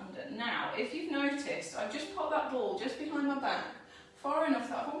 Tilting under. Now, if you've noticed, I've just popped that ball just behind my back, far enough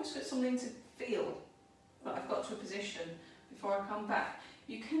that I've almost got something to feel that I've got to a position before I come back.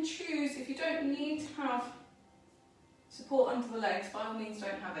 You can choose, if you don't need to have support under the legs, by all means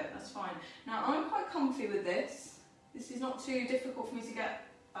don't have it, that's fine. Now I'm quite comfy with this. This is not too difficult for me to get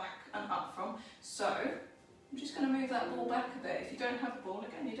back and up from. So I'm just going to move that ball back a bit. If you don't have a ball,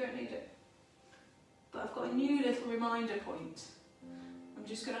 again, you don't need it. But I've got a new little reminder point. I'm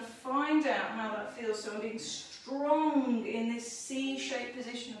just going to find out how that feels. So I'm being strong in this C-shaped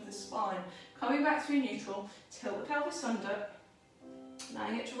position of the spine. Coming back through neutral, tilt the pelvis under,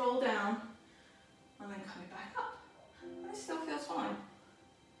 allowing it to roll down, and then coming back up. And it still feels fine.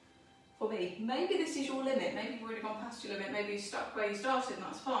 For me, maybe this is your limit, maybe you've already gone past your limit, maybe you're stuck where you started and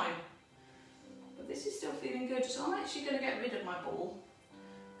that's fine. But this is still feeling good, so I'm actually going to get rid of my ball,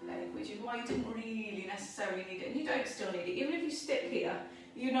 okay, which is why you didn't really necessarily need it, and you don't still need it. Even if you stick here,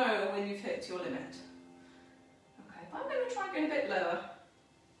 you know when you've hit your limit. Okay, but I'm going to try going a bit lower.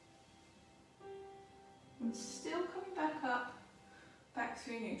 And still coming back up, back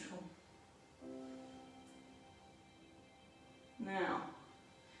through neutral. Now,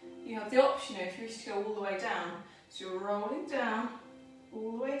 you have the option if you wish to go all the way down. So you're rolling down,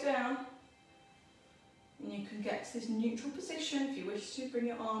 all the way down, and you can get to this neutral position if you wish to. Bring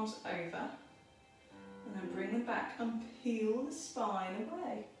your arms over, and then bring them back and peel the spine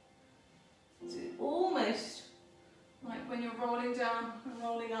away. So it's almost like when you're rolling down and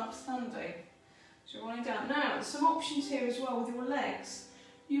rolling up standing. So you're rolling down. Now, there's some options here as well with your legs.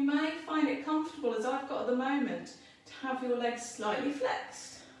 You may find it comfortable, as I've got at the moment, to have your legs slightly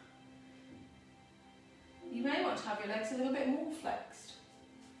flexed. You may want to have your legs a little bit more flexed,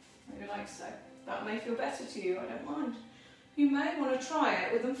 maybe like so. That may feel better to you, I don't mind. You may want to try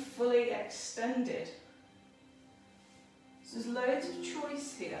it with them fully extended. So there's loads of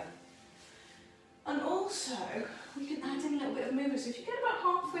choice here. And also, we can add in a little bit of movement. So if you get about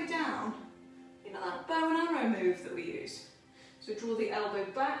halfway down, you know that bow and arrow move that we use? So draw the elbow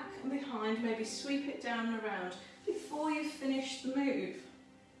back and behind, maybe sweep it down and around before you finish the move.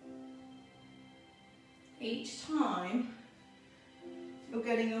 Each time, you're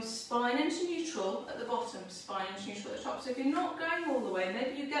getting your spine into neutral at the bottom, spine into neutral at the top. So if you're not going all the way,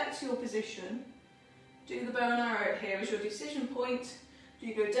 maybe you get to your position, do the bow and arrow here as your decision point. Do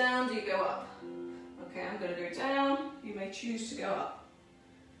you go down, do you go up? Okay, I'm going to go down, you may choose to go up.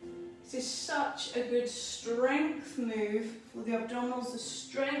 This is such a good strength move for the abdominals, the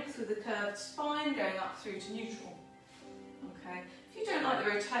strength with the curved spine going up through to neutral. Okay, if you don't like the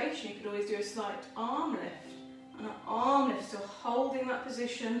rotation, you could always do a slight arm lift. And an arm lift, so holding that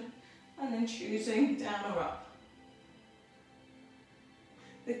position and then choosing down or up.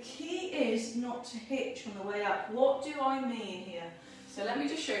 The key is not to hitch on the way up. What do I mean here? So let me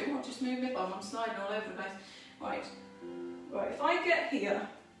just show you. I'll just move my bum, I'm sliding all over the place. Right, if I get here,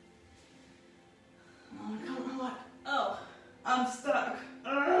 I'm like, oh, I'm stuck.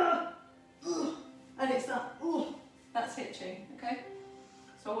 And it's that, that's hitching, okay?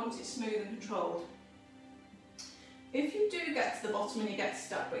 So I want it smooth and controlled. If you do get to the bottom and you get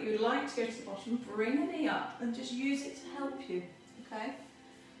stuck, but you'd like to go to the bottom, bring a knee up and just use it to help you, okay?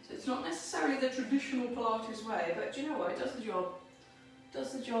 So it's not necessarily the traditional Pilates way, but do you know what? It does the job. It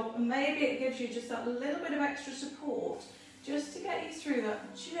does the job, and maybe it gives you just that little bit of extra support just to get you through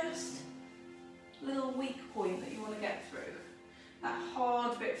that just little weak point that you want to get through. That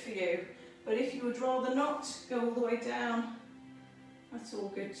hard bit for you. But if you would rather not go all the way down, that's all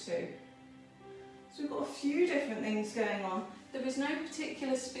good too. So we've got a few different things going on. There is no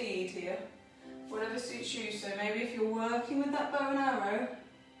particular speed here, whatever suits you. So maybe if you're working with that bow and arrow,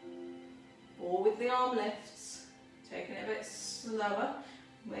 or with the arm lifts, taking it a bit slower,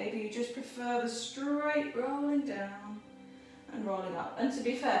 maybe you just prefer the straight rolling down and rolling up. And to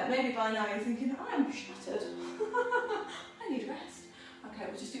be fair, maybe by now you're thinking, I'm shattered, I need rest. Okay,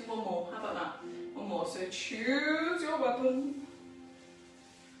 we'll just do one more, how about that? One more, so choose your weapon.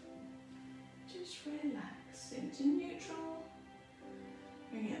 Just relax into neutral,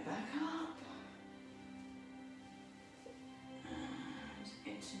 bring it back up, and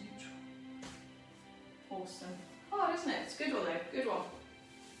into neutral. Awesome. Hard, isn't it? It's a good one though, good one.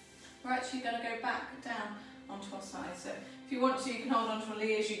 We're actually going to go back down onto our side. So if you want to, you can hold onto a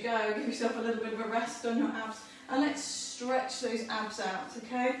lead as you go, give yourself a little bit of a rest on your abs, and let's stretch those abs out,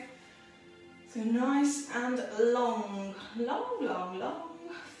 okay? So nice and long, long, long, long,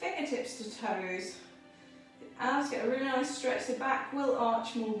 fingertips to toes. The abs get a really nice stretch, the back will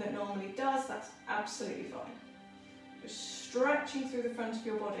arch more than it normally does, that's absolutely fine. Just stretching through the front of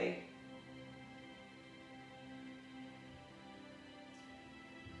your body.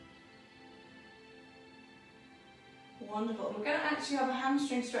 Wonderful. We're going to actually have a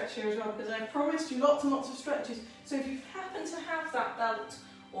hamstring stretch here as well, because I promised you lots and lots of stretches. So if you happen to have that belt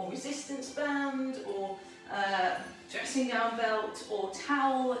or resistance band or dressing gown belt or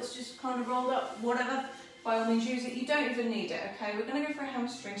towel that's just kind of rolled up, whatever, by all means use it. You don't even need it, okay? We're going to go for a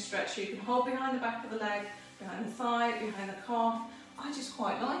hamstring stretch. So you can hold behind the back of the leg, behind the thigh, behind the calf. I just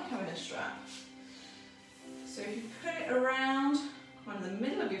quite like having a strap. So if you put it around kind of the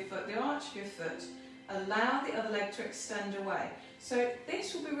middle of your foot, the arch of your foot, allow the other leg to extend away. So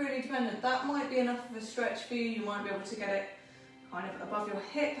this will be really dependent. That might be enough of a stretch for you. You might be able to get it kind of above your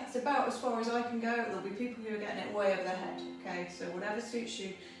hip. That's about as far as I can go. There'll be people who are getting it way over their head. Okay, so whatever suits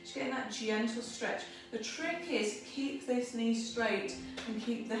you, just getting that gentle stretch. The trick is keep this knee straight and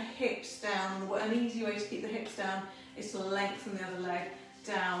keep the hips down. An easy way to keep the hips down is to lengthen the other leg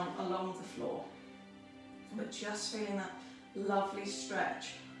down along the floor. But just feeling that lovely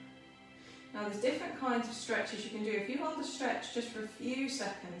stretch. Now there's different kinds of stretches you can do. If you hold the stretch just for a few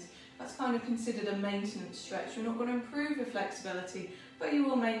seconds, that's kind of considered a maintenance stretch. You're not going to improve your flexibility, but you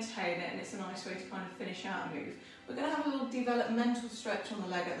will maintain it, and it's a nice way to kind of finish out a move. We're going to have a little developmental stretch on the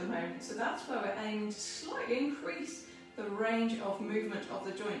leg at the moment, so that's where we're aiming to slightly increase the range of movement of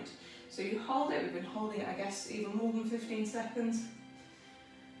the joint. So you hold it, we've been holding it I guess even more than 15 seconds.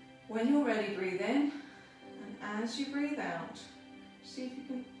 When you're ready, breathe in, and as you breathe out, see if you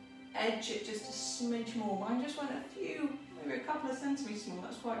can edge it just a smidge more. Mine just went a few, maybe a couple of centimetres more,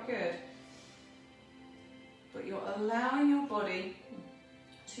 that's quite good. But you're allowing your body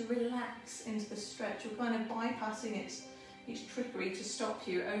to relax into the stretch. You're kind of bypassing its trickery to stop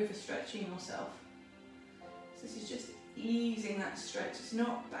you overstretching yourself. So this is just easing that stretch. It's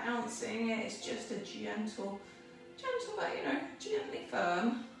not bouncing it, it's just a gentle but you know, gently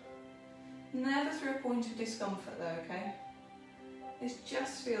firm. Never through a point of discomfort though, okay? This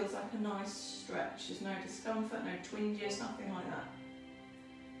just feels like a nice stretch. There's no discomfort, no twinges, nothing like that.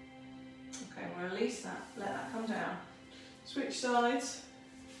 Okay, we'll release that, let that come down. Switch sides,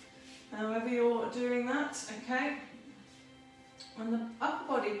 however you're doing that, okay? On the upper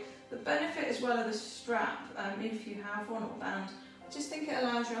body, the benefit as well of the strap, if you have one or band, I just think it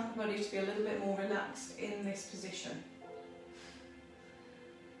allows your upper body to be a little bit more relaxed in this position.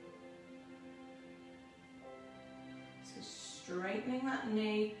 Straightening that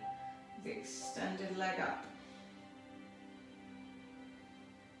knee, the extended leg up.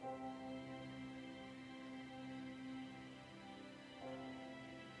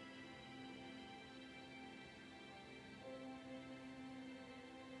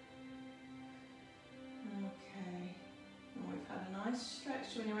 Okay, and we've had a nice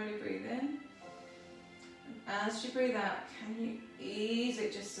stretch. When you're ready, breathe in. And as you breathe out, can you ease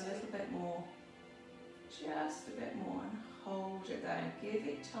it just a little bit more? Just a bit more, and hold it there and give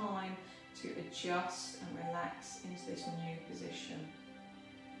it time to adjust and relax into this new position.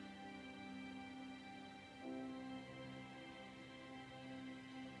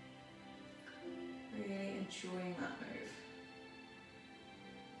 Really enjoying that move.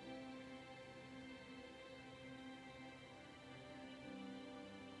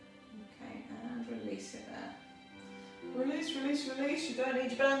 Okay, and release it there. Release, release, release. You don't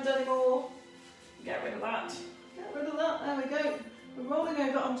need your band anymore. Get rid of that. Get rid of that. There we go. We're rolling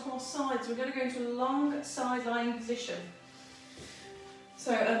over onto our sides. We're going to go into a long side lying position.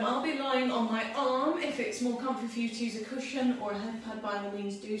 So I'll be lying on my arm. If it's more comfy for you to use a cushion or a head pad, by all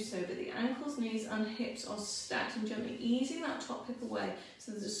means do so. But the ankles, knees and hips are stacked, and gently easing that top hip away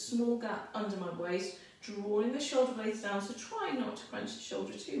so there's a small gap under my waist, drawing the shoulder blades down, so try not to crunch the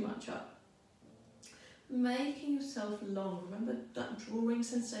shoulder too much up. Making yourself long. Remember that drawing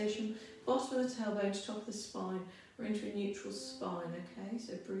sensation, bottom of the tailbone to top of the spine. We're into a neutral spine, okay?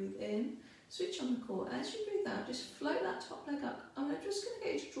 So breathe in, switch on the core. As you breathe out, just float that top leg up. I'm just going to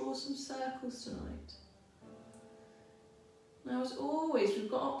get you to draw some circles tonight. Now, as always, we've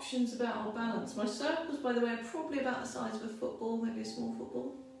got options about our balance. My circles, by the way, are probably about the size of a football, maybe a small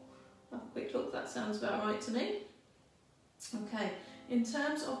football. Have a quick look, that sounds about right to me. Okay. In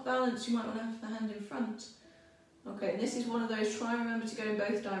terms of balance, you might want to have the hand in front. Okay, and this is one of those, try and remember to go in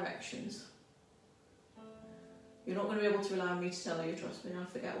both directions. You're not going to be able to rely on me to tell you, trust me, I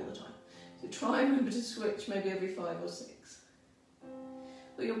forget all the time. So try and remember to switch maybe every 5 or 6.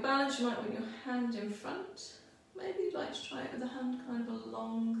 For your balance, you might want your hand in front. Maybe you'd like to try it with the hand kind of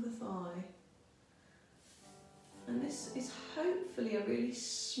along the thigh. And this is hopefully a really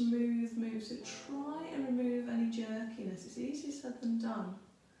smooth move, so try and remove any jerkiness. It's easier said than done.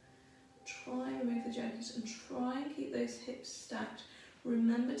 Try and remove the jerkiness and try and keep those hips stacked.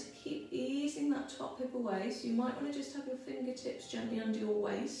 Remember to keep easing that top hip away, so you might want to just have your fingertips gently under your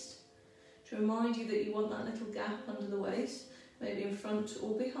waist to remind you that you want that little gap under the waist, maybe in front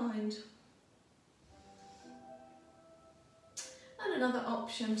or behind. And another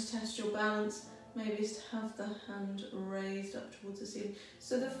option to test your balance maybe is to have the hand raised up towards the ceiling.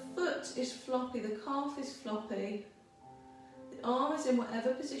 So the foot is floppy, the calf is floppy, the arm is in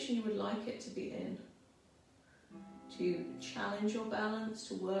whatever position you would like it to be in. To challenge your balance,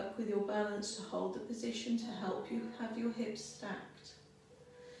 to work with your balance, to hold the position, to help you have your hips stacked.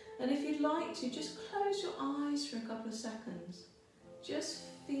 And if you'd like to, just close your eyes for a couple of seconds. Just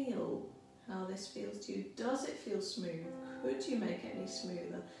feel how this feels to you. Does it feel smooth? Could you make it any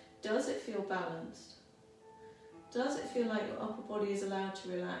smoother? Does it feel balanced? Does it feel like your upper body is allowed to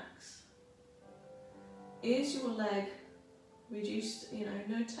relax? Is your leg reduced,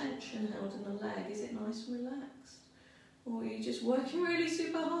 no tension held in the leg? Is it nice and relaxed? Or are you just working really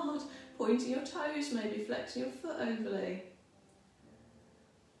super hard, pointing your toes, maybe flexing your foot overly?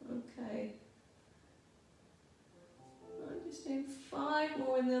 Okay. I'm just doing 5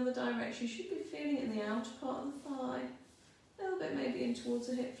 more in the other direction. You should be feeling it in the outer part of the thigh. A little bit maybe in towards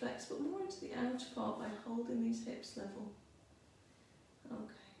the hip flex, but more into the outer part by holding these hips level. Okay,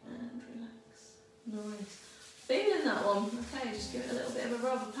 and relax. Nice. Feeling that one. Okay, just give it a little bit of a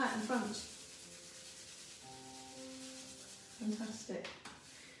rub, a pat in front. Fantastic.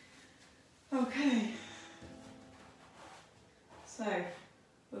 Okay. So,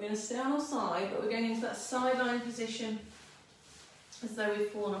 we're going to stay on our side, but we're going into that sideline position as though we've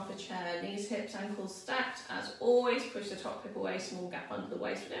fallen off a chair. Knees, hips, ankles stacked. As always, push the top hip away, small gap under the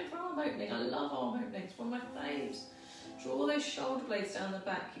waist. We're going for arm opening. I love arm opening. It's one of my faves. Draw those shoulder blades down the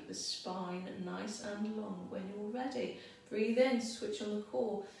back. Keep the spine nice and long. When you're ready, breathe in, switch on the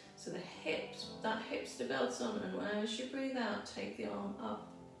core. So the hips, that hips develops on, and as you breathe out, take the arm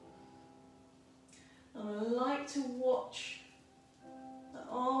up. And I like to watch the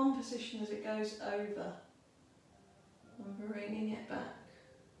arm position as it goes over. And bringing it back.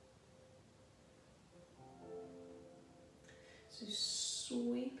 So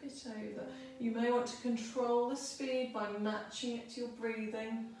sweep it over. You may want to control the speed by matching it to your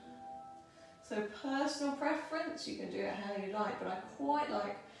breathing. So personal preference, you can do it how you like, but I quite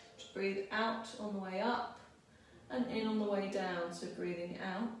like to breathe out on the way up and in on the way down. So breathing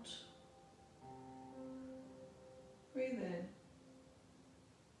out, breathe in,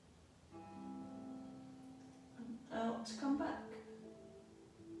 and out to come back,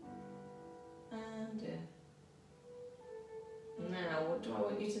 and in. Now, what do I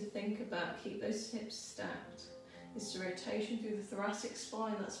want you to think about? Keep those hips stacked. It's the rotation through the thoracic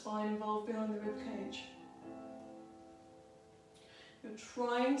spine, that spine involved behind the rib cage. You're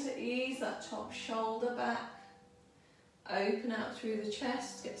trying to ease that top shoulder back, open out through the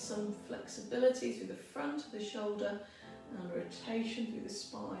chest, get some flexibility through the front of the shoulder and rotation through the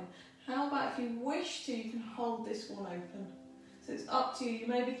spine. How about if you wish to, you can hold this one open. So it's up to you. You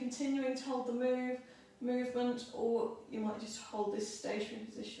may be continuing to hold the movement, or you might just hold this stationary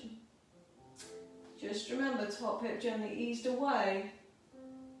position. Just remember, top hip gently eased away.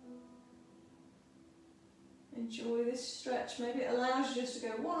 Enjoy this stretch. Maybe it allows you just to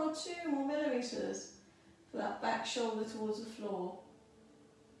go 1 or 2 more millimetres for that back shoulder towards the floor.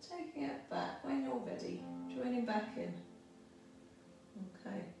 Taking it back when you're ready. Joining back in.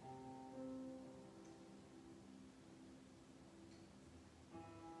 Okay.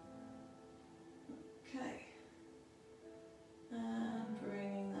 Okay. And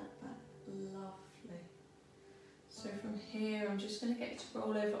bringing that back. Lovely. So from here, I'm just going to get you to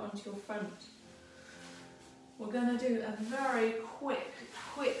roll over onto your front. We're going to do a very quick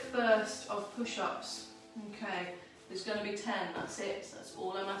burst of push-ups. Okay, there's going to be 10, that's it. That's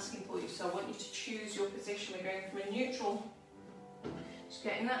all I'm asking for you. So I want you to choose your position. We're going from a neutral. Just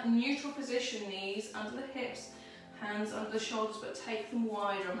getting that neutral position, knees under the hips, hands under the shoulders, but take them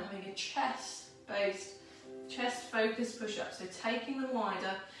wider. I'm having a chest-based, chest-focused push-up. So taking them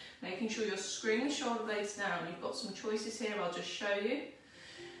wider, making sure you're screwing the shoulder blades down. You've got some choices here, I'll just show you.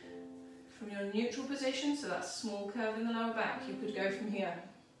 From your neutral position, so that small curve in the lower back, you could go from here.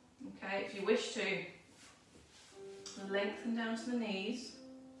 Okay, if you wish to, lengthen down to the knees,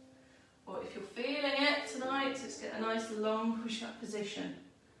 or if you're feeling it tonight, let's get a nice long push-up position.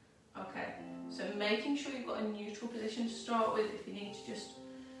 Okay, so making sure you've got a neutral position to start with. If you need to just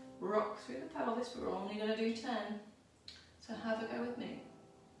rock through the pelvis, but we're only going to do 10. So have a go with me.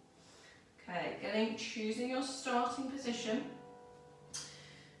 Okay, choosing your starting position.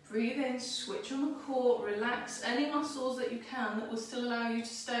 Breathe in, switch on the core, relax any muscles that you can that will still allow you to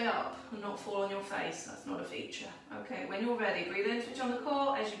stay up and not fall on your face. That's not a feature. Okay, when you're ready, breathe in, switch on the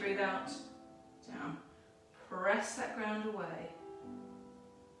core. As you breathe out, down. Press that ground away.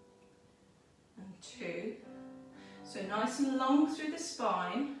 And 2. So nice and long through the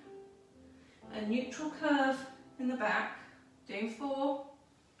spine. A neutral curve in the back. Doing 4.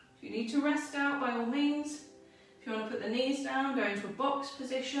 If you need to rest out, by all means. If you want to put the knees down, go into a box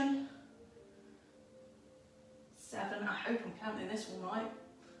position. 7. I hope I'm counting this one right.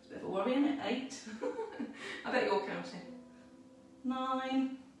 It's a bit of a worry, isn't it? 8. I bet you're counting.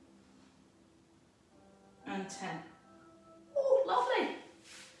 9. And 10. Oh, lovely.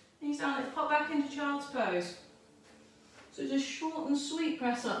 Knees down, let's pop back into child's pose. So it's a short and sweet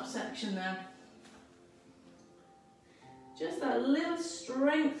press up section there. Just that little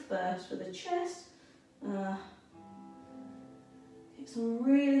strength burst for the chest. Get some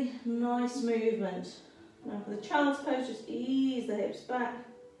really nice movement. Now for the child's pose, just ease the hips back.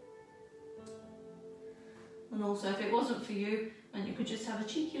 And also, if it wasn't for you, and you could just have a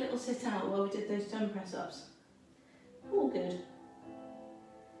cheeky little sit out while we did those 10 press ups. All good.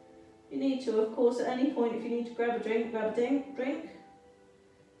 You need to, of course, at any point, if you need to grab a drink, grab a drink.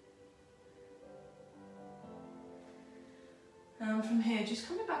 And from here, just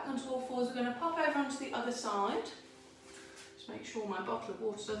coming back onto all fours, we're going to pop over onto the other side. Just make sure my bottle of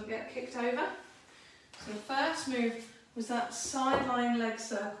water doesn't get kicked over. So the first move was that side lying leg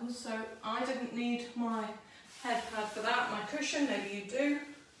circle. So I didn't need my head pad for that, my cushion, maybe you do.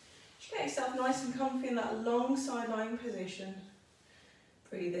 Just get yourself nice and comfy in that long side lying position.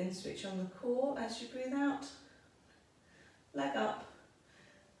 Breathe in, switch on the core as you breathe out. Leg up.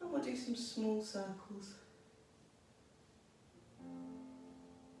 And we'll do some small circles.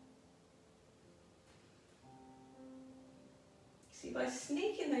 See, by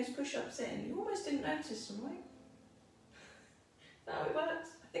sneaking those push-ups in, you almost didn't notice them, right? Is that how it works?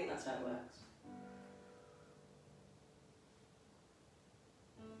 I think that's how it works.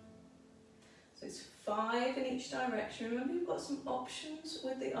 So it's 5 in each direction. Remember, you've got some options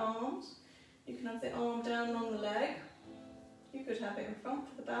with the arms. You can have the arm down along the leg. You could have it in front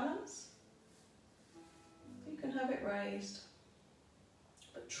for the balance. You can have it raised.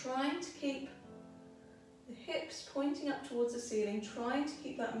 But trying to keep the hips pointing up towards the ceiling, trying to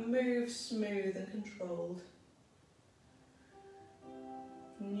keep that move smooth and controlled.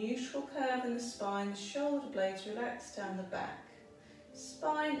 Neutral curve in the spine, shoulder blades relax down the back.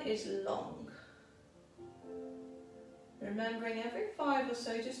 Spine is long. Remembering every 5 or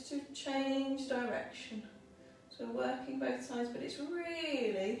so just to change direction. So we're working both sides, but it's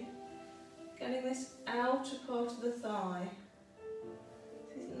really getting this outer part of the thigh.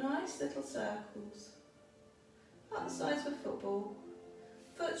 These nice little circles. Like the size of a football.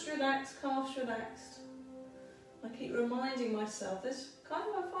 Foot's relaxed, calf's relaxed. I keep reminding myself, this kind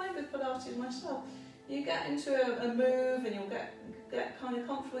of I find with Pilates myself, you get into a move and you'll get kind of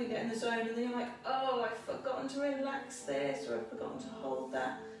comfortable, you get in the zone and then you're like, oh, I've forgotten to relax this or I've forgotten to hold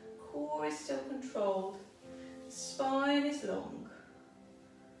that. Core is still controlled. Spine is long.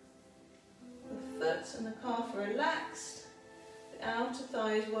 The foot and the calf are relaxed. The outer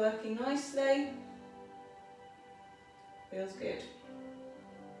thigh is working nicely. Feels good.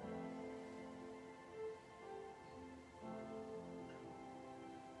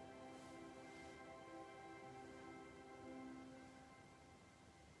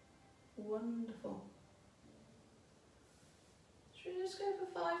 Wonderful. Should we just go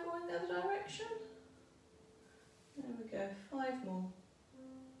for 5 more in the other direction? There we go, 5 more.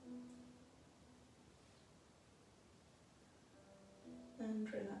 And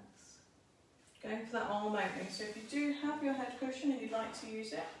relax. Going for that arm opening. So if you do have your head cushion and you'd like to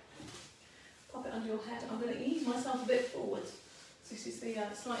use it, pop it under your head. I'm going to ease myself a bit forward. So this is the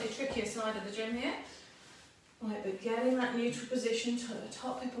slightly trickier side of the gym here. Right, but getting that neutral position to the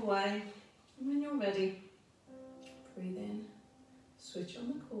top hip away. And when you're ready, breathe in, switch on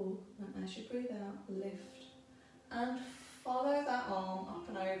the core, and as you breathe out, lift. And follow that arm up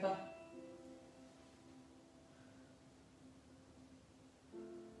and over.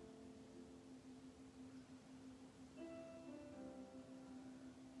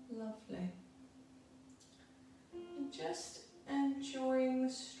 Lovely. And just enjoying the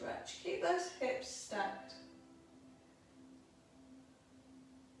stretch. Keep those hips stacked.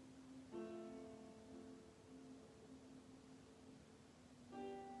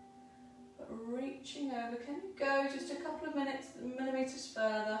 reaching over. Can you go just a couple of millimeters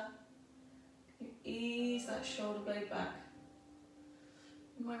further? Can you ease that shoulder blade back?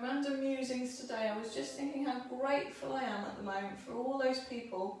 In my random musings today, I was just thinking how grateful I am at the moment for all those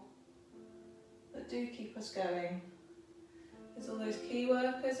people that do keep us going. There's all those key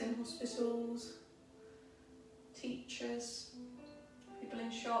workers in hospitals, teachers, people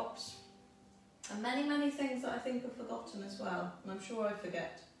in shops, and many, many things that I think are forgotten as well, and I'm sure I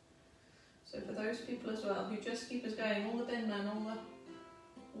forget. So for those people as well who just keep us going, all the bin men, all the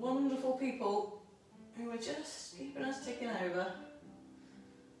wonderful people who are just keeping us ticking over.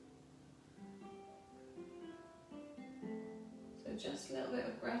 So just a little bit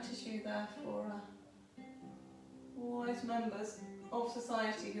of gratitude there for all those members of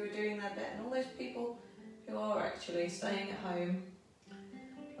society who are doing their bit, and all those people who are actually staying at home,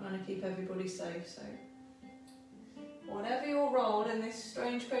 trying to keep everybody safe. So whatever your role in this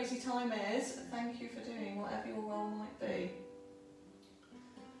strange, crazy time is, thank you for doing whatever your role might be.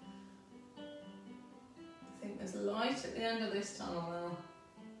 I think there's light at the end of this tunnel now.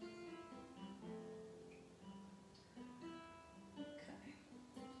 Okay.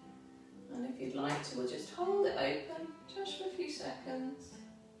 And if you'd like to, we'll just hold it open just for a few seconds.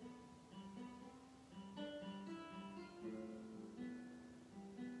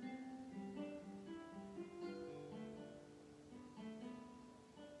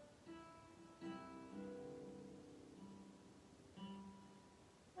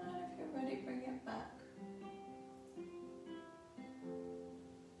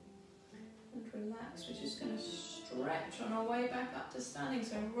 Relax, we're just going to stretch on our way back up to standing.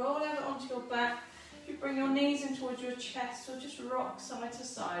 So roll over onto your back. If you bring your knees in towards your chest, or just rock side to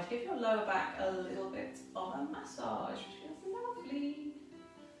side. Give your lower back a little bit of a massage, which feels lovely.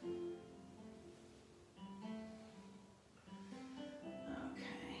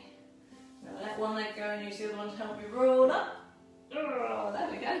 Okay. Now let one leg go and use the other one to help you roll up. Oh,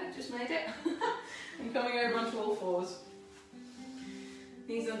 there we go, just made it. And coming over onto all fours.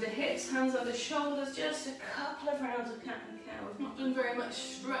 Knees under hips, hands under shoulders, just a couple of rounds of cat and cow. We've not done very much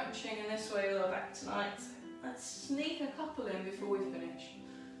stretching in this way with our back tonight, so let's sneak a couple in before we finish.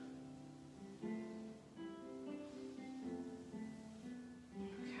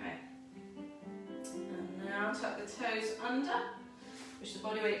 Okay. And now tuck the toes under, push the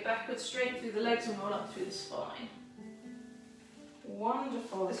body weight backwards, straight through the legs and roll up through the spine.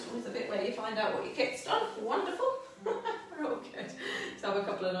 Wonderful. This one's the bit where you find out what your kit's done. Wonderful. Oh, good. Let's have a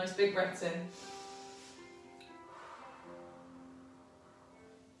couple of nice big breaths in.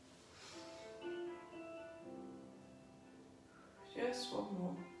 Just one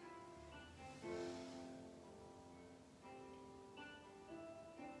more.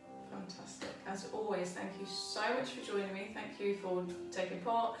 Fantastic. As always, thank you so much for joining me. Thank you for taking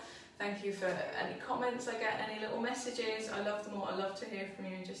part. Thank you for any comments I get, any little messages. I love them all. I love to hear from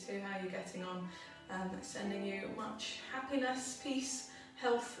you and just hear how you're getting on. Sending you much happiness, peace,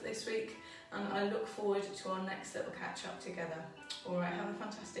 health this week, and I look forward to our next little catch up together. Alright, have a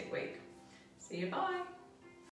fantastic week. See you, bye.